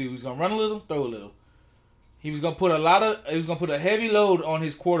going to do. He was going to run a little, throw a little. He was going to put a heavy load on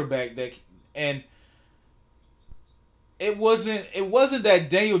his quarterback. And it wasn't that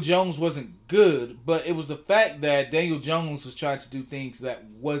Daniel Jones wasn't good, but it was the fact that Daniel Jones was trying to do things that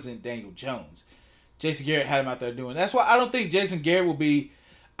wasn't Daniel Jones. Jason Garrett had him out there doing. That's why I don't think Jason Garrett will be.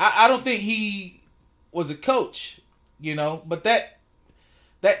 I don't think he was a coach, but that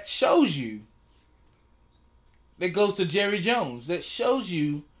shows you. That goes to Jerry Jones. That shows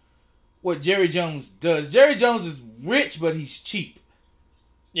you what Jerry Jones does. Jerry Jones is rich, but he's cheap.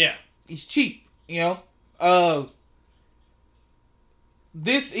 Yeah. He's cheap, Even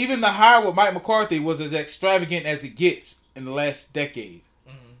the hire with Mike McCarthy was as extravagant as it gets in the last decade.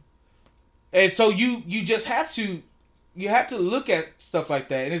 Mm-hmm. And so you just have to you have to look at stuff like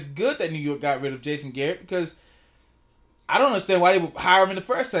that. And it's good that New York got rid of Jason Garrett because I don't understand why they would hire him in the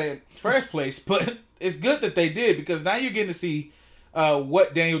first place. But it's good that they did because now you're getting to see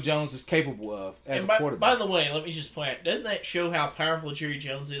what Daniel Jones is capable of as a quarterback. By the way, let me just point out, doesn't that show how powerful Jerry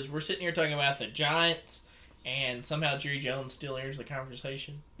Jones is? We're sitting here talking about the Giants, and somehow Jerry Jones still enters the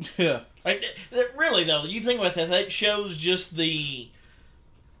conversation. Yeah. Like, really, though, you think about that, that shows just the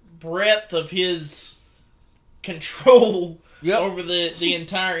breadth of his control over the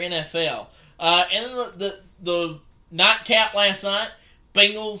entire NFL. And then the nightcap last night,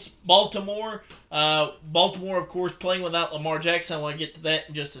 Bengals, Baltimore. Baltimore, of course, playing without Lamar Jackson. I want to get to that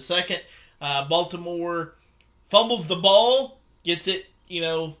in just a second. Baltimore fumbles the ball, gets it,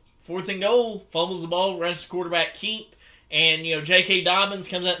 4th and goal, fumbles the ball, runs to quarterback keep. And, J.K. Dobbins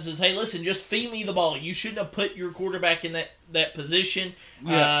comes out and says, hey, listen, just feed me the ball. You shouldn't have put your quarterback in that position.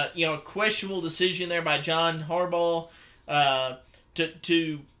 Yeah. Questionable decision there by John Harbaugh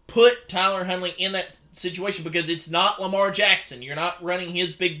to put Tyler Huntley in that situation because it's not Lamar Jackson. You're not running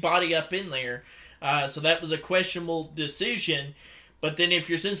his big body up in there. So that was a questionable decision. But then if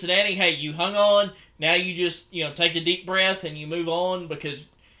you're Cincinnati, hey, you hung on. Now you just, take a deep breath and you move on because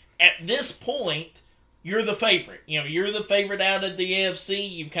at this point, you're the favorite. You're the favorite out of the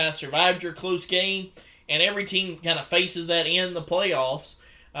AFC. You've kind of survived your close game, and every team kind of faces that in the playoffs.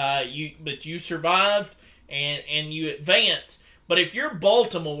 But you survived and you advance. But if you're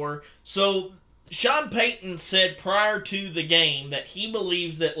Baltimore, so Sean Payton said prior to the game that he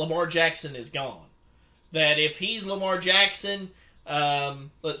believes that Lamar Jackson is gone. That if he's Lamar Jackson,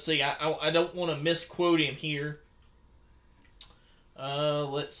 let's see, I don't want to misquote him here.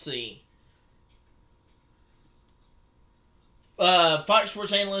 Let's see. Fox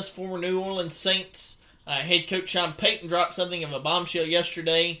Sports analyst, former New Orleans Saints head coach Sean Payton dropped something of a bombshell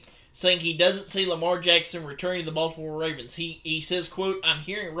yesterday, saying he doesn't see Lamar Jackson returning to the Baltimore Ravens. He says, quote, I'm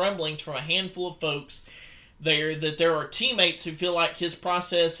hearing rumblings from a handful of folks there that there are teammates who feel like his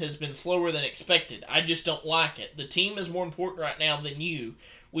process has been slower than expected. I just don't like it. The team is more important right now than you.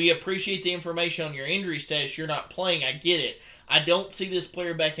 We appreciate the information on your injury status. You're not playing. I get it. I don't see this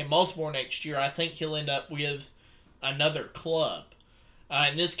player back in Baltimore next year. I think he'll end up with another club.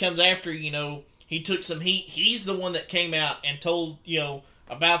 And this comes after, he took some heat. He's the one that came out and told,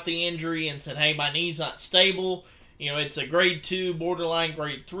 about the injury and said, hey, my knee's not stable. It's a grade 2, borderline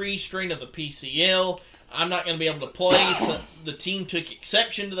grade 3 strain of the PCL. I'm not going to be able to play. So the team took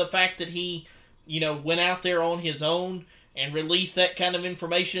exception to the fact that he, went out there on his own and released that kind of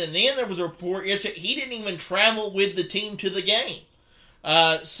information. And then there was a report yesterday he didn't even travel with the team to the game.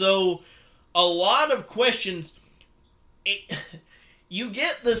 So a lot of questions. You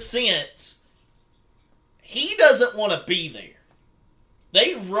get the sense he doesn't want to be there.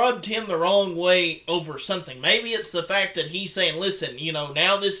 They rubbed him the wrong way over something. Maybe it's the fact that he's saying, listen,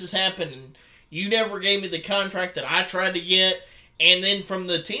 now this has happened and you never gave me the contract that I tried to get. And then from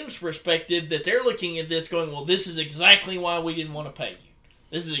the team's perspective, that they're looking at this going, well, this is exactly why we didn't want to pay you.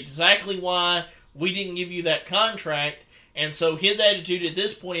 This is exactly why we didn't give you that contract. And so his attitude at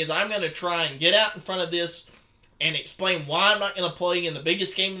this point is, I'm going to try and get out in front of this and explain why I'm not going to play in the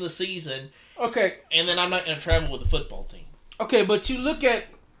biggest game of the season. Okay. And then I'm not going to travel with the football team. Okay, but you look at,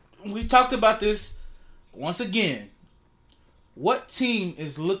 we talked about this once again. What team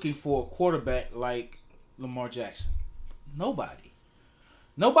is looking for a quarterback like Lamar Jackson? Nobody.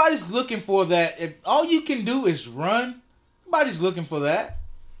 Nobody's looking for that. If all you can do is run, nobody's looking for that.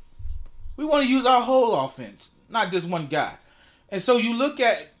 We want to use our whole offense, not just one guy. And so you look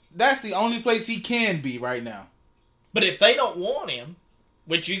at, that's the only place he can be right now. But if they don't want him,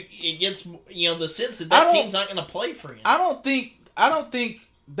 which it gets the sense that team's not going to play for him. I don't think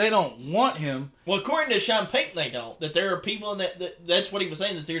they don't want him. Well, according to Sean Payton, they don't. That there are people in that's what he was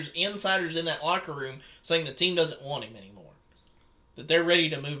saying, that there's insiders in that locker room saying the team doesn't want him anymore. That they're ready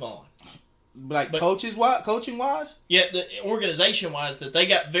to move on. Coaching-wise? Yeah, organization-wise, that they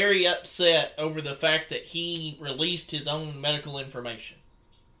got very upset over the fact that he released his own medical information.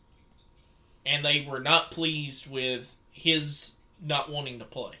 And they were not pleased with his not wanting to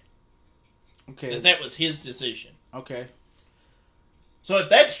play. Okay. That was his decision. Okay. So if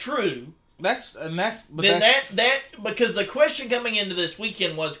that's true, because the question coming into this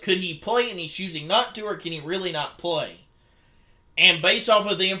weekend was, could he play and he's choosing not to, or can he really not play? And based off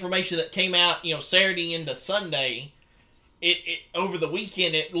of the information that came out, Saturday into Sunday, it over the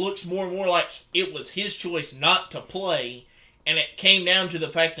weekend, it looks more and more like it was his choice not to play, and it came down to the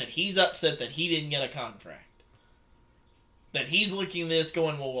fact that he's upset that he didn't get a contract. That he's looking at this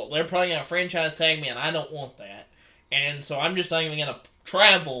going, well, they're probably going to franchise tag me, and I don't want that. And so I'm just not even going to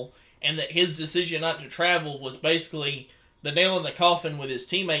travel and that his decision not to travel was basically the nail in the coffin with his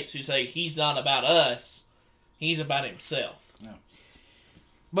teammates who say he's not about us, he's about himself. Yeah.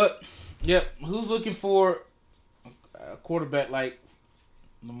 But, who's looking for a quarterback like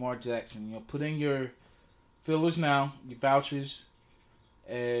Lamar Jackson? Put in your fillers now, your vouchers,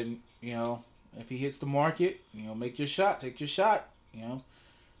 and, if he hits the market, make your shot, take your shot,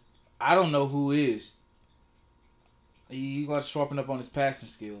 I don't know who is. He got to sharpen up on his passing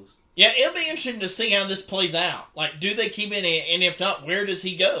skills. Yeah, it'll be interesting to see how this plays out. Like, do they keep him in, and if not, where does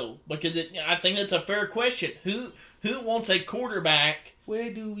he go? Because I think that's a fair question. Who wants a quarterback?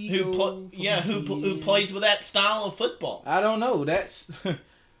 Where do we go? Who plays with that style of football? I don't know. That's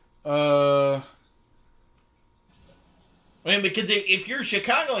I mean, because if you're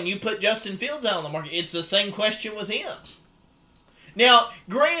Chicago and you put Justin Fields out on the market, it's the same question with him. Now,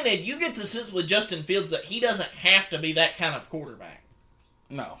 granted, you get the sense with Justin Fields that he doesn't have to be that kind of quarterback.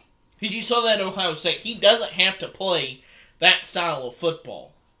 No. Because you saw that at Ohio State. He doesn't have to play that style of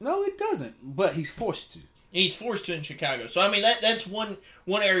football. No, it doesn't. But he's forced to. He's forced to in Chicago. So, I mean, that's one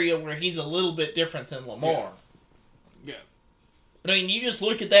area where he's a little bit different than Lamar. Yeah. But, I mean, you just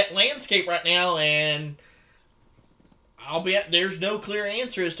look at that landscape right now, and there's no clear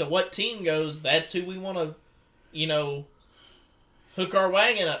answer as to what team goes, that's who we want to, hook our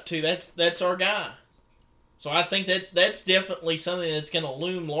wagon up to. That's our guy. So I think that's definitely something that's going to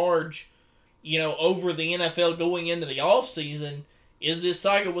loom large, over the NFL going into the offseason, is this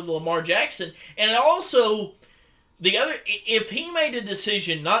saga with Lamar Jackson. And also, if he made a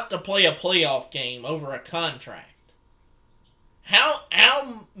decision not to play a playoff game over a contract,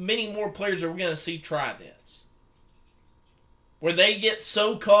 how many more players are we going to see try this? Where they get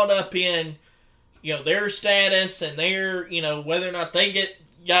so caught up in, their status and their, whether or not they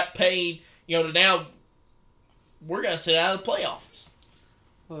got paid, to now we're going to sit out of the playoffs.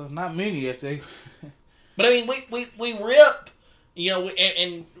 Well, not many if they. But I mean, we rip,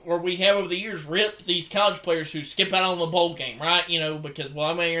 or we have over the years ripped these college players who skip out on the bowl game, right? Because, I'm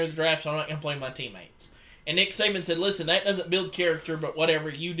going to enter the draft, so I'm not going to play my teammates. And Nick Saban said, listen, that doesn't build character, but whatever,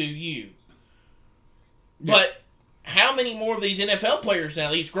 you do you. Yeah. But how many more of these NFL players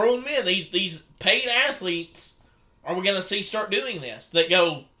now, these grown men, these paid athletes, are we going to see start doing this? That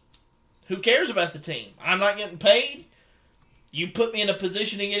go, who cares about the team? I'm not getting paid. You put me in a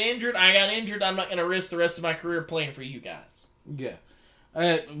position to get injured. I got injured. I'm not going to risk the rest of my career playing for you guys. Yeah.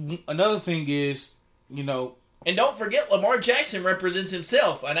 Another thing is, And don't forget, Lamar Jackson represents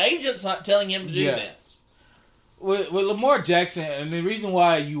himself. An agent's not telling him to do this. With Lamar Jackson, and the reason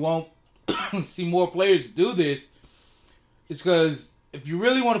why you won't see more players do this is because if you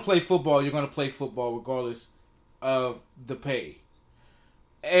really want to play football, you're going to play football regardless of the pay.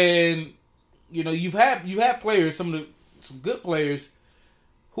 And you've had players, some good players,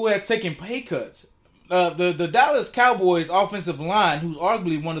 who have taken pay cuts. The Dallas Cowboys offensive line, who's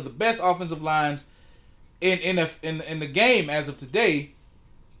arguably one of the best offensive lines in the game as of today,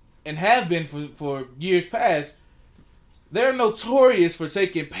 and have been for years past, they're notorious for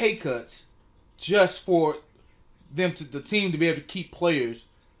taking pay cuts just for the team to be able to keep players,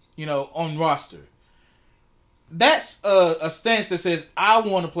 on roster. That's a stance that says, I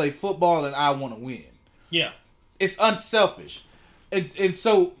want to play football and I want to win. Yeah. It's unselfish. And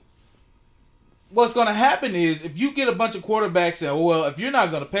so what's going to happen is, if you get a bunch of quarterbacks and, well, if you're not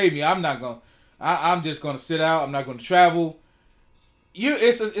going to pay me, I'm just going to sit out. I'm not going to travel.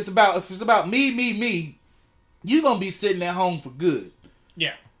 If it's about me, you're going to be sitting at home for good.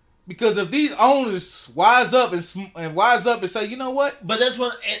 Yeah. Because if these owners wise up and say, you know what? But that's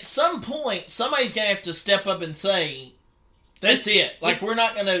when, at some point, somebody's going to have to step up and say, that's it. Like, we're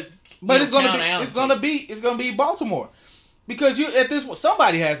not going to. But it's going to be Baltimore. Because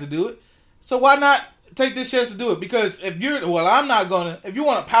somebody has to do it. So why not take this chance to do it? Because if you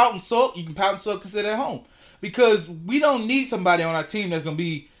want to pout and sulk, you can pout and sulk and sit at home. Because we don't need somebody on our team that's going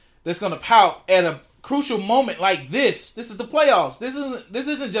to pout at a crucial moment like this. This is the playoffs. This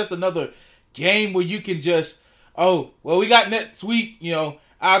isn't just another game where you can just, we got next week,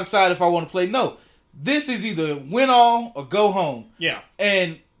 I'll decide if I want to play. No. This is either win all or go home. Yeah.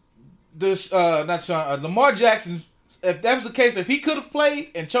 And this Lamar Jackson, if that was the case, if he could have played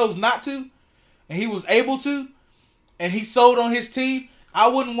and chose not to, and he was able to, and he sold on his team, I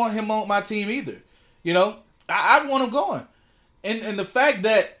wouldn't want him on my team either. I'd want him going. And the fact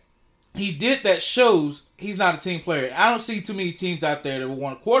that he did that shows he's not a team player. I don't see too many teams out there that would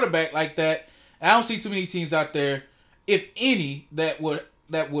want a quarterback like that. I don't see too many teams out there, if any, that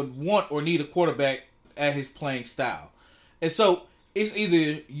would want or need a quarterback at his playing style. And so it's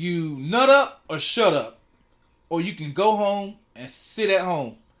either you nut up or shut up, or you can go home and sit at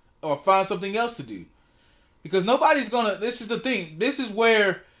home or find something else to do. Because nobody's gonna. This is the thing. This is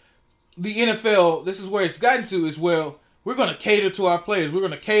where the NFL. This is where it's gotten to. Is where we're gonna cater to our players. We're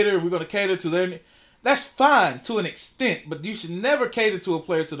gonna cater to their. That's fine to an extent, but you should never cater to a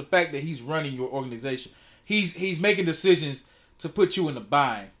player to the fact that he's running your organization. He's making decisions to put you in a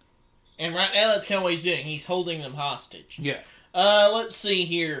bind. And right now, that's kind of what he's doing. He's holding them hostage. Yeah. Let's see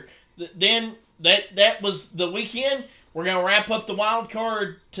here. Then that was the weekend. We're gonna wrap up the wild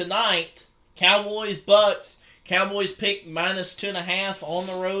card tonight. Cowboys, Bucs. Cowboys picked -2.5 on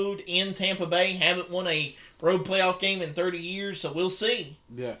the road in Tampa Bay. Haven't won a road playoff game in 30 years, so we'll see.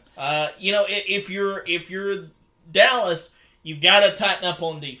 Yeah. If you're Dallas, you've got to tighten up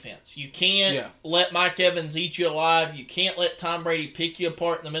on defense. You can't let Mike Evans eat you alive. You can't let Tom Brady pick you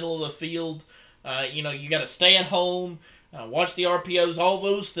apart in the middle of the field. You got to stay at home, watch the RPOs, all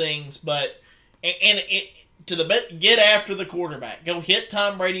those things. But get after the quarterback. Go hit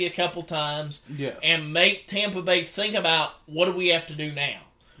Tom Brady a couple times, and make Tampa Bay think about what do we have to do now.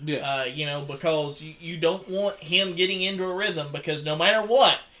 Yeah. Because you don't want him getting into a rhythm, because no matter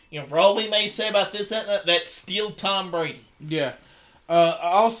what, for all we may say about this, that's still Tom Brady. Yeah.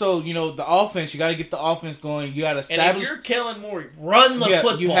 Also, the offense, you got to get the offense going. You got to establish. And if you're Kellen Moore, run the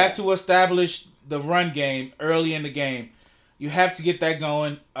football. You have to establish the run game early in the game. You have to get that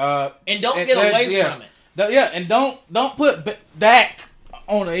going. And don't get away from it. And don't put Dak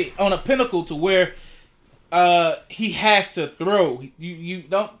on a pinnacle to where he has to throw. You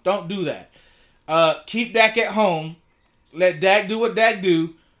don't do that. Keep Dak at home. Let Dak do what Dak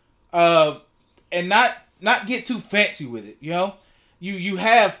do, and not get too fancy with it. You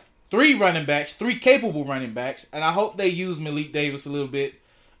have three capable running backs, and I hope they use Malik Davis a little bit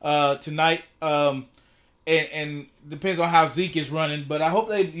tonight. And depends on how Zeke is running, but I hope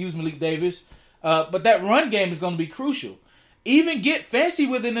they use Malik Davis. But that run game is going to be crucial. Even get fancy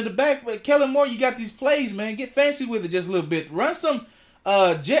with it in the back. But Kellen Moore, you got these plays, man. Get fancy with it just a little bit. Run some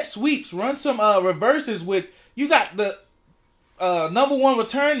jet sweeps. Run some reverses with. You got the number one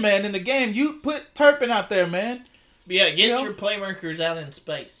return man in the game. You put Turpin out there, man. Yeah, get your playmakers out in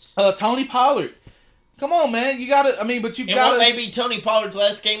space. Tony Pollard. Come on, man. You got to. But you got to. Maybe Tony Pollard's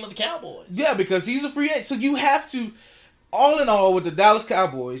last game with the Cowboys. Yeah, because he's a free agent. So you have to. All in all, with the Dallas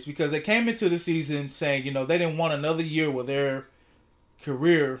Cowboys, because they came into the season saying, they didn't want another year where their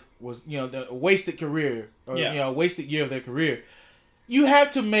career was, a wasted career, or, a wasted year of their career. You have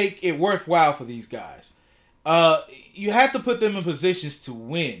to make it worthwhile for these guys. You have to put them in positions to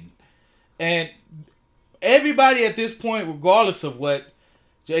win. And everybody at this point, regardless of what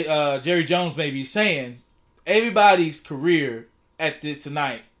Jerry Jones may be saying, everybody's career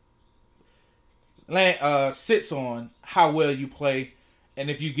tonight sits on how well you play and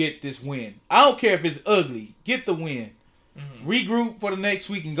if you get this win. I don't care if it's ugly. Get the win. Mm-hmm. Regroup for the next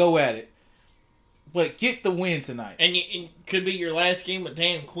week and go at it. But get the win tonight. And it could be your last game with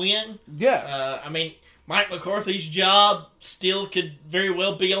Dan Quinn. Yeah. Mike McCarthy's job still could very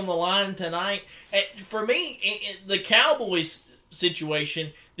well be on the line tonight. For me, the Cowboys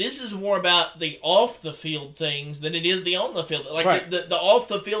situation, this is more about the off-the-field things than it is the on-the-field. Like the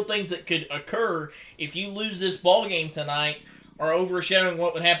off-the-field things that could occur if you lose this ball game tonight are overshadowing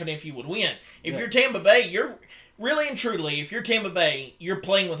what would happen if you would win. If you're Tampa Bay, you're really and truly, if you're Tampa Bay, you're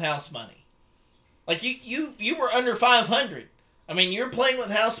playing with house money. Like, you were under 500. You're playing with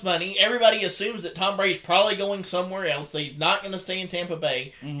house money. Everybody assumes that Tom Brady's probably going somewhere else, that he's not going to stay in Tampa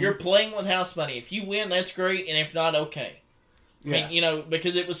Bay. Mm-hmm. You're playing with house money. If you win, that's great, and if not, okay. Yeah.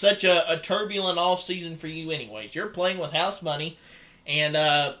 Because it was such a turbulent off season for you anyways. You're playing with house money, and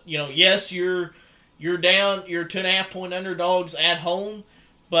yes, you're down. You're 2.5-point underdogs at home,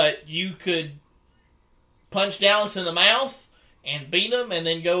 but you could punch Dallas in the mouth and beat them, and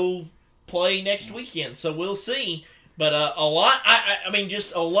then go play next weekend. So we'll see. But a lot.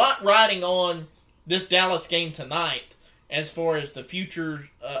 Just a lot riding on this Dallas game tonight as far as the future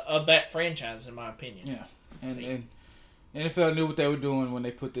of that franchise, in my opinion. Yeah, and NFL knew what they were doing when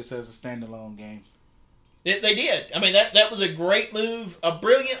they put this as a standalone game. They did. That was a great move, a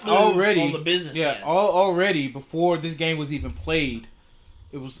brilliant move on the business end. Yeah, already before this game was even played,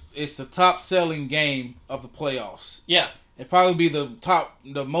 it's the top selling game of the playoffs. Yeah, it'd probably be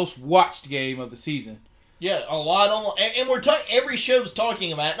the most watched game of the season. Yeah, a lot on, and we're every show's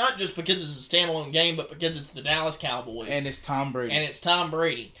talking about it, not just because it's a standalone game, but because it's the Dallas Cowboys and it's Tom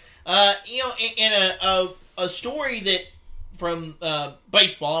Brady. And a story that from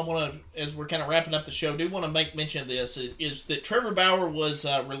baseball, I want to, as we're kind of wrapping up the show, do want to make mention of this, is that Trevor Bauer was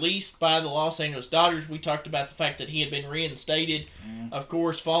released by the Los Angeles Dodgers. We talked about the fact that he had been reinstated, of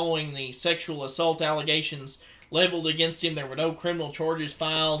course, following the sexual assault allegations leveled against him. There were no criminal charges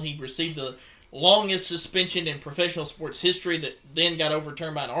filed. He received the longest suspension in professional sports history that then got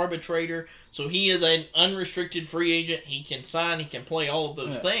overturned by an arbitrator. So he is an unrestricted free agent. He can sign, he can play, all of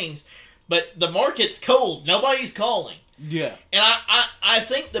those things. But the market's cold. Nobody's calling. Yeah. And I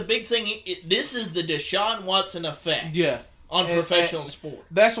think the big thing, this is the Deshaun Watson effect. Yeah. On professional sport.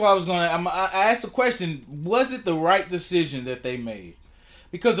 That's why I was going to... I asked the question, was it the right decision that they made?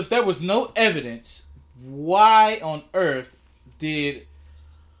 Because if there was no evidence, why on earth did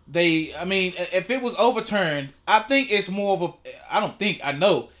they... I mean, if it was overturned, I think it's more of a... I don't think, I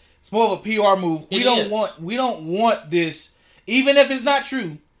know. It's more of a PR move. We don't want this... Even if it's not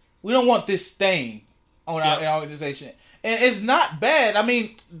true, we don't want this stain on our organization. And it's not bad. I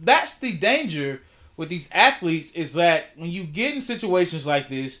mean, that's the danger with these athletes, is that when you get in situations like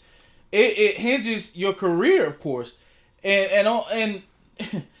this, it hinges your career, of course, and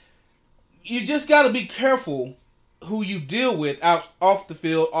you just got to be careful who you deal with off the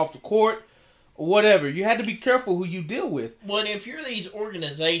field, off the court, or whatever. You had to be careful who you deal with. Well, if you're these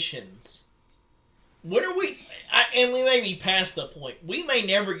organizations, what are we? And we may be past the point. We may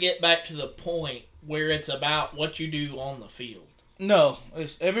never get back to the point where it's about what you do on the field. No,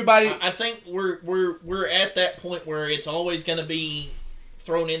 it's everybody. I think we're at that point where it's always going to be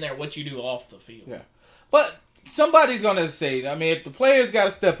thrown in there what you do off the field. Yeah, but somebody's going to say, I mean, if the players got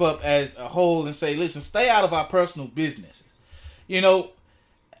to step up as a whole and say, listen, stay out of our personal business. You know,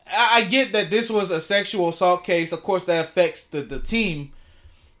 I get that this was a sexual assault case. Of course, that affects the team.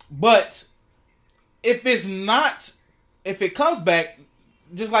 But if it comes back,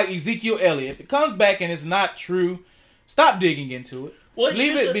 just like Ezekiel Elliott, if it comes back and it's not true, stop digging into it. Well,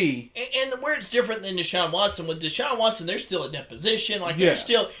 leave it be. And where it's different than Deshaun Watson, with Deshaun Watson, there's still a deposition. Like there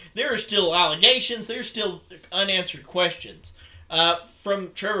are still allegations. There's still unanswered questions.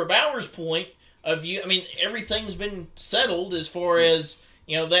 From Trevor Bauer's point of view, I mean, everything's been settled as far as,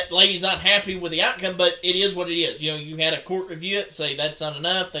 you know, that lady's not happy with the outcome, but it is what it is. You know, you had a court review it, say that's not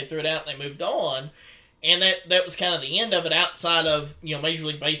enough. They threw it out and they moved on. And that was kind of the end of it, outside of, you know, Major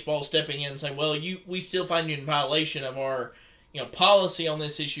League Baseball stepping in and saying, well, we still find you in violation of our, you know, policy on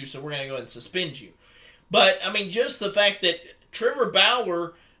this issue, so we're going to go ahead and suspend you. But, I mean, just the fact that Trevor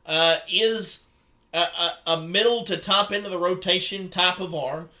Bauer is a middle to top end of the rotation type of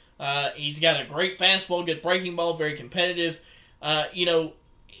arm. He's got a great fastball, good breaking ball, very competitive. You know,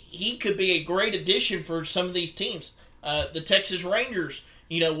 he could be a great addition for some of these teams. The Texas Rangers,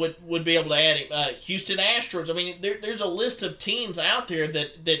 you know, would be able to add him. Houston Astros. I mean, there's a list of teams out there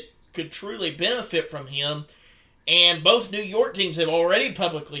that could truly benefit from him. And both New York teams have already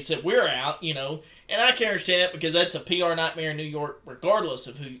publicly said, we're out, you know. And I can understand that because that's a PR nightmare in New York, regardless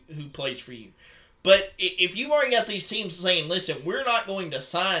of who plays for you. But if you've already got these teams saying, listen, we're not going to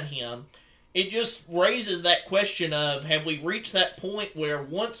sign him, it just raises that question of, have we reached that point where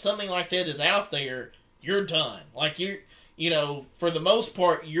once something like that is out there, you're done? Like, you know, for the most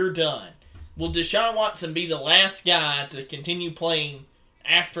part, you're done. Will Deshaun Watson be the last guy to continue playing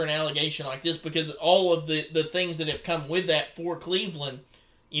after an allegation like this? Because all of the things that have come with that for Cleveland,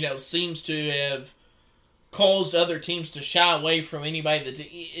 you know, seems to have caused other teams to shy away from anybody that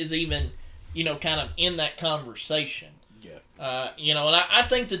is even, you know, kind of in that conversation. Yeah. You know, and I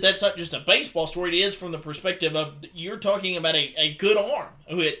think that's not just a baseball story. It is from the perspective of, you're talking about a good arm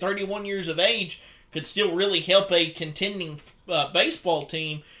who at 31 years of age could still really help a contending baseball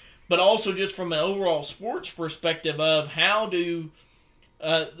team, but also just from an overall sports perspective of how do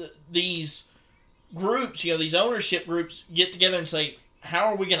these groups, you know, these ownership groups get together and say, how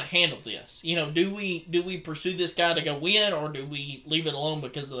are we going to handle this? You know, do we pursue this guy to go win, or do we leave it alone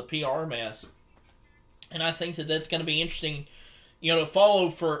because of the PR mess? And I think that's going to be interesting, you know, to follow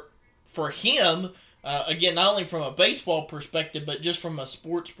for him. Again, not only from a baseball perspective, but just from a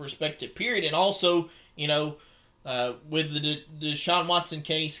sports perspective, period. And also, you know, with the Deshaun Watson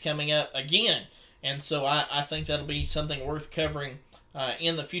case coming up again. And so I think that'll be something worth covering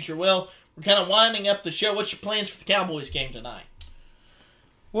in the future. Well, we're kind of winding up the show. What's your plans for the Cowboys game tonight?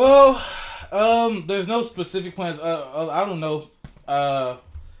 Well, there's no specific plans. I don't know.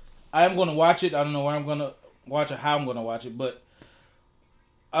 I am going to watch it. I don't know where I'm going to watch it, how I'm going to watch it. But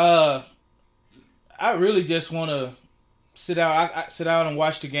I really just want to sit out. I sit out and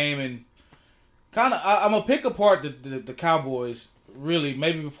watch the game, and kind of I'm gonna pick apart the Cowboys. Really,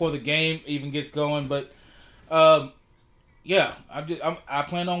 maybe before the game even gets going. But yeah, I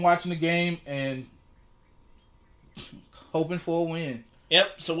plan on watching the game and hoping for a win.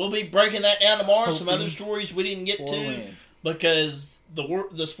 Yep. So we'll be breaking that down tomorrow. Some other stories we didn't get to because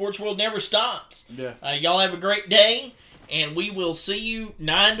the sports world never stops. Yeah. Y'all have a great day, and we will see you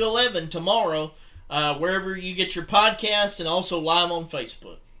 9 to 11 tomorrow wherever you get your podcasts, and also live on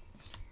Facebook.